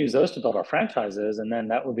 And we can use those to build our franchises. And then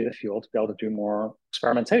that would be the fuel to be able to do more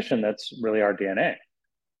experimentation. That's really our DNA.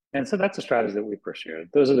 And so that's a strategy that we pursued.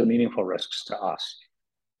 Those are the meaningful risks to us.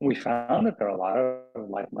 We found that there are a lot of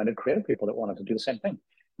like minded creative people that wanted to do the same thing,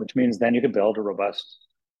 which means then you could build a robust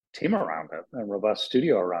team around it, a robust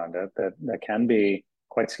studio around it that can be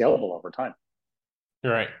quite scalable over time.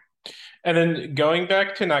 Right. And then going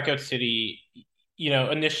back to Knockout City,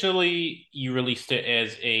 initially you released it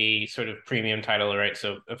as a sort of premium title, right?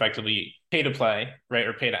 So effectively pay to play, right?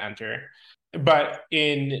 Or pay to enter. But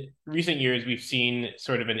in recent years, we've seen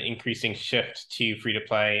sort of an increasing shift to free to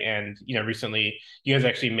play. And, recently you guys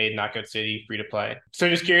actually made Knockout City free to play. So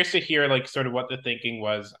just curious to hear like sort of what the thinking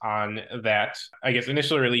was on that, I guess,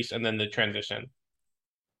 initial release and then the transition.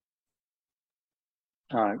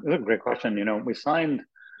 It's a great question. We signed,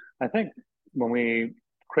 I think, when we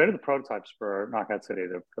created the prototypes for Knockout City,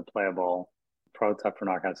 the playable prototype for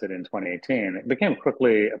Knockout City in 2018, it became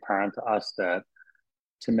quickly apparent to us that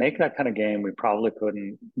to make that kind of game, we probably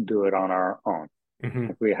couldn't do it on our own. Mm-hmm.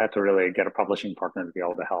 We had to really get a publishing partner to be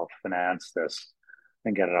able to help finance this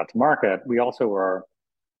and get it out to market. We also were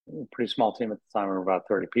a pretty small team at the time. We were about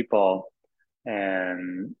 30 people.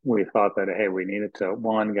 And we thought that, hey, we needed to,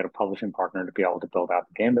 one, get a publishing partner to be able to build out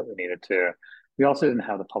the game that we needed to. We also didn't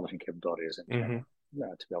have the publishing capabilities Mm-hmm. to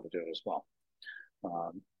be able to do it as well.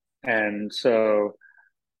 And so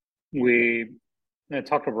we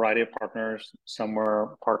talked to a variety of partners. Some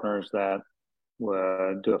were partners that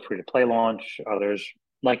would do a free to play launch. Others,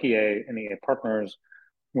 like EA and EA partners,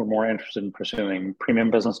 were more interested in pursuing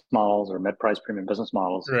premium business models or mid-price premium business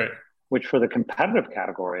models, Right. which for the competitive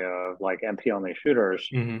category of like MP only shooters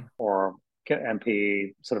Mm-hmm. or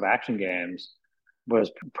MP sort of action games was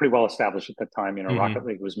pretty well established at the time. Mm-hmm. Rocket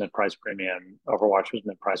League was mid-price premium, Overwatch was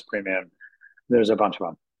mid-price premium. There's a bunch of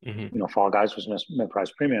them. Mm-hmm. Fall Guys was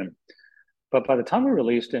mid-price premium. But by the time we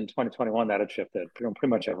released in 2021, that had shifted. Pretty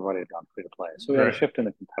much everybody had gone free to play. So we had a Right. shift in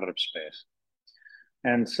the competitive space.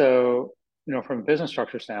 And so, from a business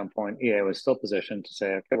structure standpoint, EA was still positioned to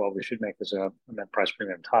say, okay, well, we should make this a mid-price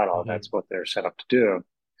premium title. Mm-hmm. That's what they're set up to do.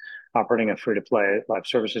 Operating a free-to-play live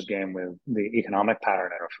services game with the economic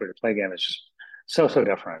pattern of a free-to-play game is just so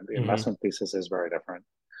different. The Mm-hmm. investment thesis is very different,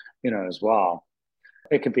 as well.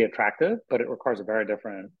 It could be attractive, but it requires a very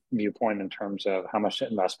different viewpoint in terms of how much to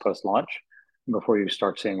invest post-launch before you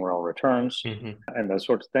start seeing real returns Mm-hmm. and those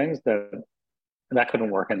sorts of things that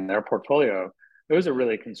couldn't work in their portfolio. It was a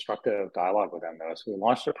really constructive dialogue with them, though. So we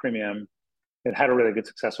launched a premium. It had a really good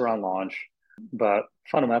success around launch, but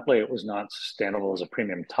fundamentally, it was not sustainable as a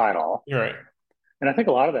premium title. You're right. And I think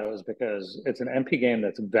a lot of that was because it's an MP game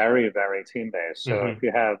that's very, very team based. So if Mm-hmm.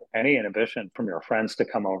 you have any inhibition from your friends to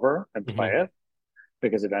come over and play Mm-hmm. it,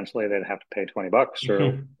 because eventually they'd have to pay $20 or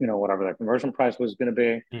Mm-hmm. whatever the conversion price was going to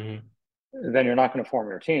be, Mm-hmm. then you're not going to form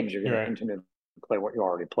your teams. You're You're going to right. continue to play what you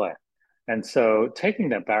already play. And so taking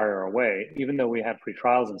that barrier away, even though we had free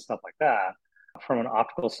trials and stuff like that, from an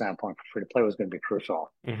optical standpoint for free to play was going to be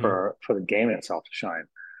crucial Mm-hmm. for the game itself to shine.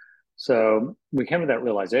 So we came to that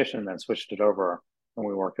realization and then switched it over and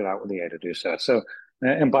we worked it out with EA to do so. So,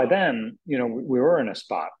 and by then, we were in a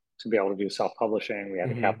spot to be able to do self-publishing. We had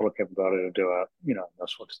the Mm-hmm. capital capability to do it,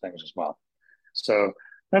 those sorts of things as well. So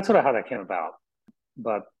that's sort of how that came about.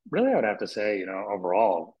 But really, I would have to say,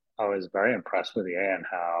 overall, I was very impressed with EA and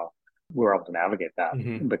how we were able to navigate that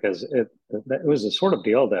Mm-hmm. because it was a sort of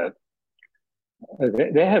deal that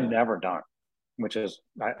they have never done, which is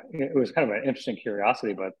it was kind of an interesting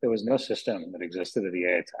curiosity, but there was no system that existed at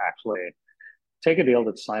EA to actually take a deal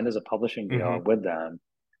that's signed as a publishing deal Mm-hmm. with them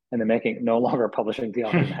and then making it no longer a publishing deal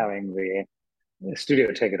and having the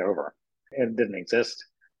studio take it over. It didn't exist,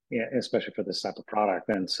 especially for this type of product.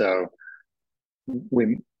 And so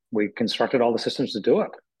we we constructed all the systems to do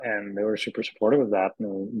it, and they were super supportive of that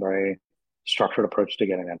and a very structured approach to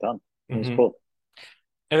getting that done. It was Mm-hmm. cool.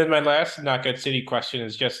 And then my last Knockout City question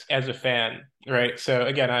is just as a fan, right? So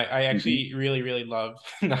again, I Mm-hmm. actually really, really love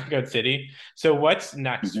Knockout City. So what's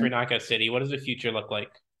next for Mm-hmm. Knockout City? What does the future look like?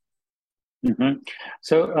 Mm-hmm.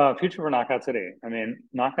 So, future for Knockout City. I mean,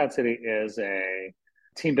 Knockout City is a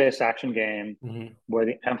team-based action game Mm-hmm. where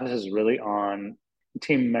the emphasis is really on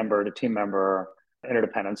team member to team member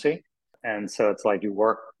interdependency. And so it's like you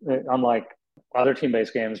work, unlike other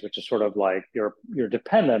team-based games, which is sort of like you're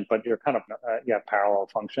dependent, but you're kind of you have parallel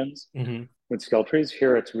functions Mm-hmm. with skill trees.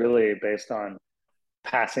 Here, it's really based on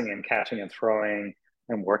passing and catching and throwing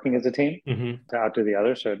and working as a team Mm-hmm. to outdo the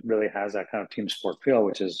other. So it really has that kind of team sport feel,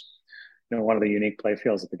 which is one of the unique play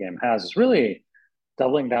feels that the game has. Is really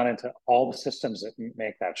doubling down into all the systems that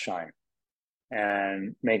make that shine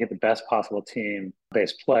and make it the best possible team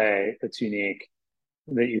based play that's unique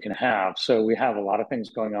that you can have. So we have a lot of things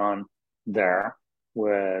going on there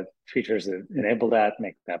with features that enable that,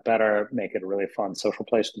 make that better, make it a really fun social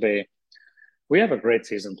place to be. We have a great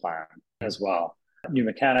season plan as well. New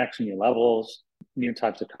mechanics, new levels, new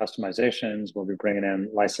types of customizations. We'll be bringing in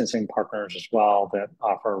licensing partners as well that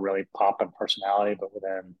offer really pop and personality, but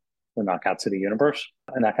within the Knockout City universe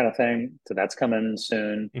and that kind of thing. So that's coming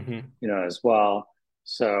soon, Hmm. as well.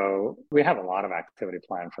 So we have a lot of activity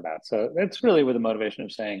planned for that. So it's really with the motivation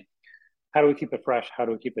of saying, how do we keep it fresh? How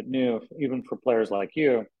do we keep it new? Even for players like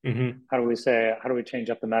you, Hmm. how do we change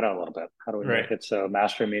up the meta a little bit? How do we Right. make it so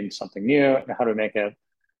mastery means something new? And how do we make it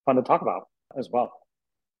fun to talk about as well?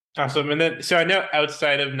 Awesome. And then, so I know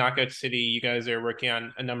outside of Knockout City, you guys are working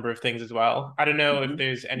on a number of things as well. I don't know if Mm-hmm.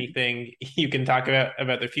 there's anything you can talk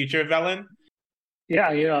about the future of Velen. Yeah,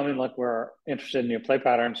 I mean, like we're interested in new play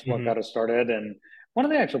patterns, what got Hmm. us started. And one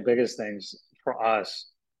of the actual biggest things for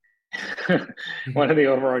us, one Hmm. of the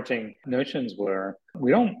overarching notions were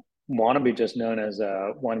we don't want to be just known as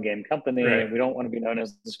a one game company. Right. We don't want to be known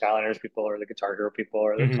as the Skylanders people or the Guitar Hero people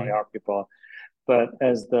or the Tony Hmm. Hawk people, but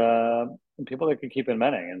as the people that could keep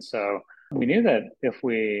inventing. And so we knew that if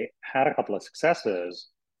we had a couple of successes,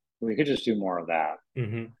 we could just do more of that.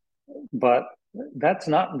 Hmm. But that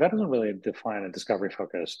doesn't really define a discovery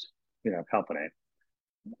focused, company.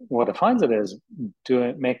 What defines it is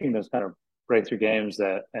making those kind of breakthrough games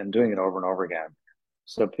that and doing it over and over again.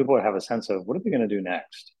 So people would have a sense of what are we going to do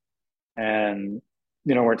next? And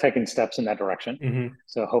we're taking steps in that direction. Hmm.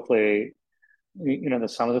 So hopefully,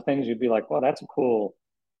 some of the things you'd be like, well, that's a cool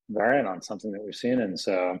variant on something that we've seen. And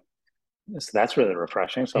so that's really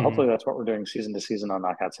refreshing. So hopefully Hmm. that's what we're doing season to season on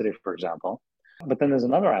Knockout City, for example. But then there's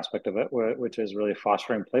another aspect of it, which is really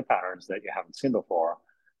fostering play patterns that you haven't seen before.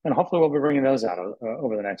 And hopefully we'll be bringing those out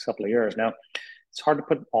over the next couple of years. Now, it's hard to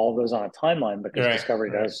put all of those on a timeline because Right. Discovery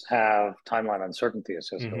Right. does have timeline uncertainty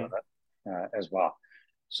associated with Hmm. it as well.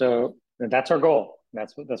 So that's our goal.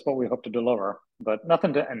 That's what we hope to deliver, but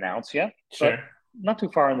nothing to announce yet, but Sure. not too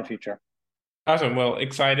far in the future. Awesome. Well,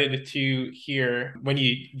 excited to hear when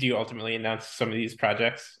you do ultimately announce some of these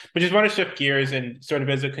projects. But just want to shift gears and sort of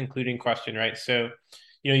as a concluding question, right? So,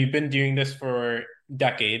 you've been doing this for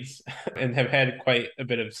decades and have had quite a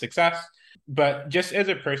bit of success. But just as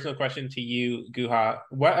a personal question to you, Guha,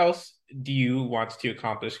 what else do you want to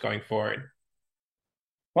accomplish going forward?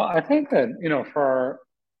 Well, I think that,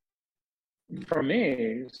 for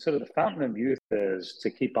me, sort of the fountain of youth is to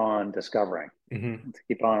keep on discovering, Hmm. to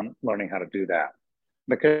keep on learning how to do that.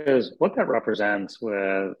 Because what that represents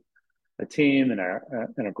with a team and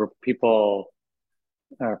a group of people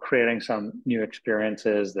creating some new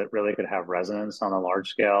experiences that really could have resonance on a large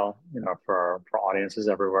scale, for audiences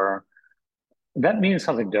everywhere, that means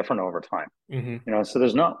something different over time. Hmm. So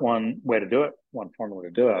there's not one way to do it, one formula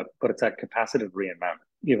to do it, but it's that capacity to reinvent,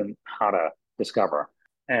 even how to discover.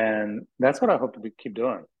 And that's what I hope to keep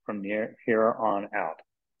doing from here on out.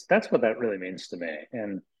 That's what that really means to me.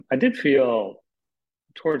 And I did feel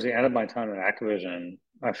towards the end of my time at Activision,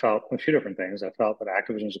 I felt a few different things. I felt that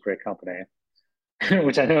Activision is a great company,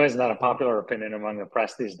 which I know is not a popular opinion among the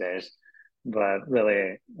press these days, but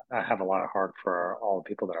really, I have a lot of heart for all the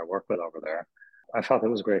people that I work with over there. I felt it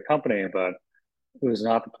was a great company, but it was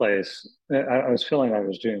not the place. I was feeling I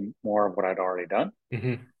was doing more of what I'd already done.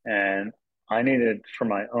 Hmm. And I needed, for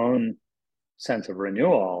my own sense of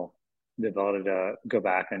renewal, the ability to go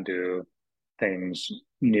back and do things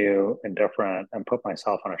new and different and put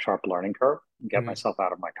myself on a sharp learning curve and get Hmm. myself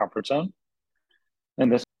out of my comfort zone.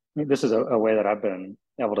 And this is a way that I've been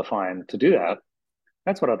able to find to do that.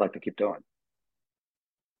 That's what I'd like to keep doing.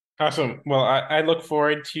 Awesome. Well, I look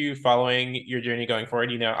forward to following your journey going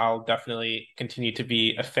forward. I'll definitely continue to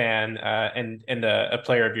be a fan and a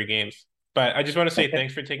player of your games. But I just want to say Okay.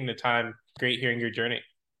 thanks for taking the time. Great hearing your journey.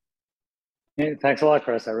 Hey, thanks a lot,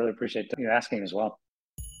 Chris. I really appreciate you asking as well.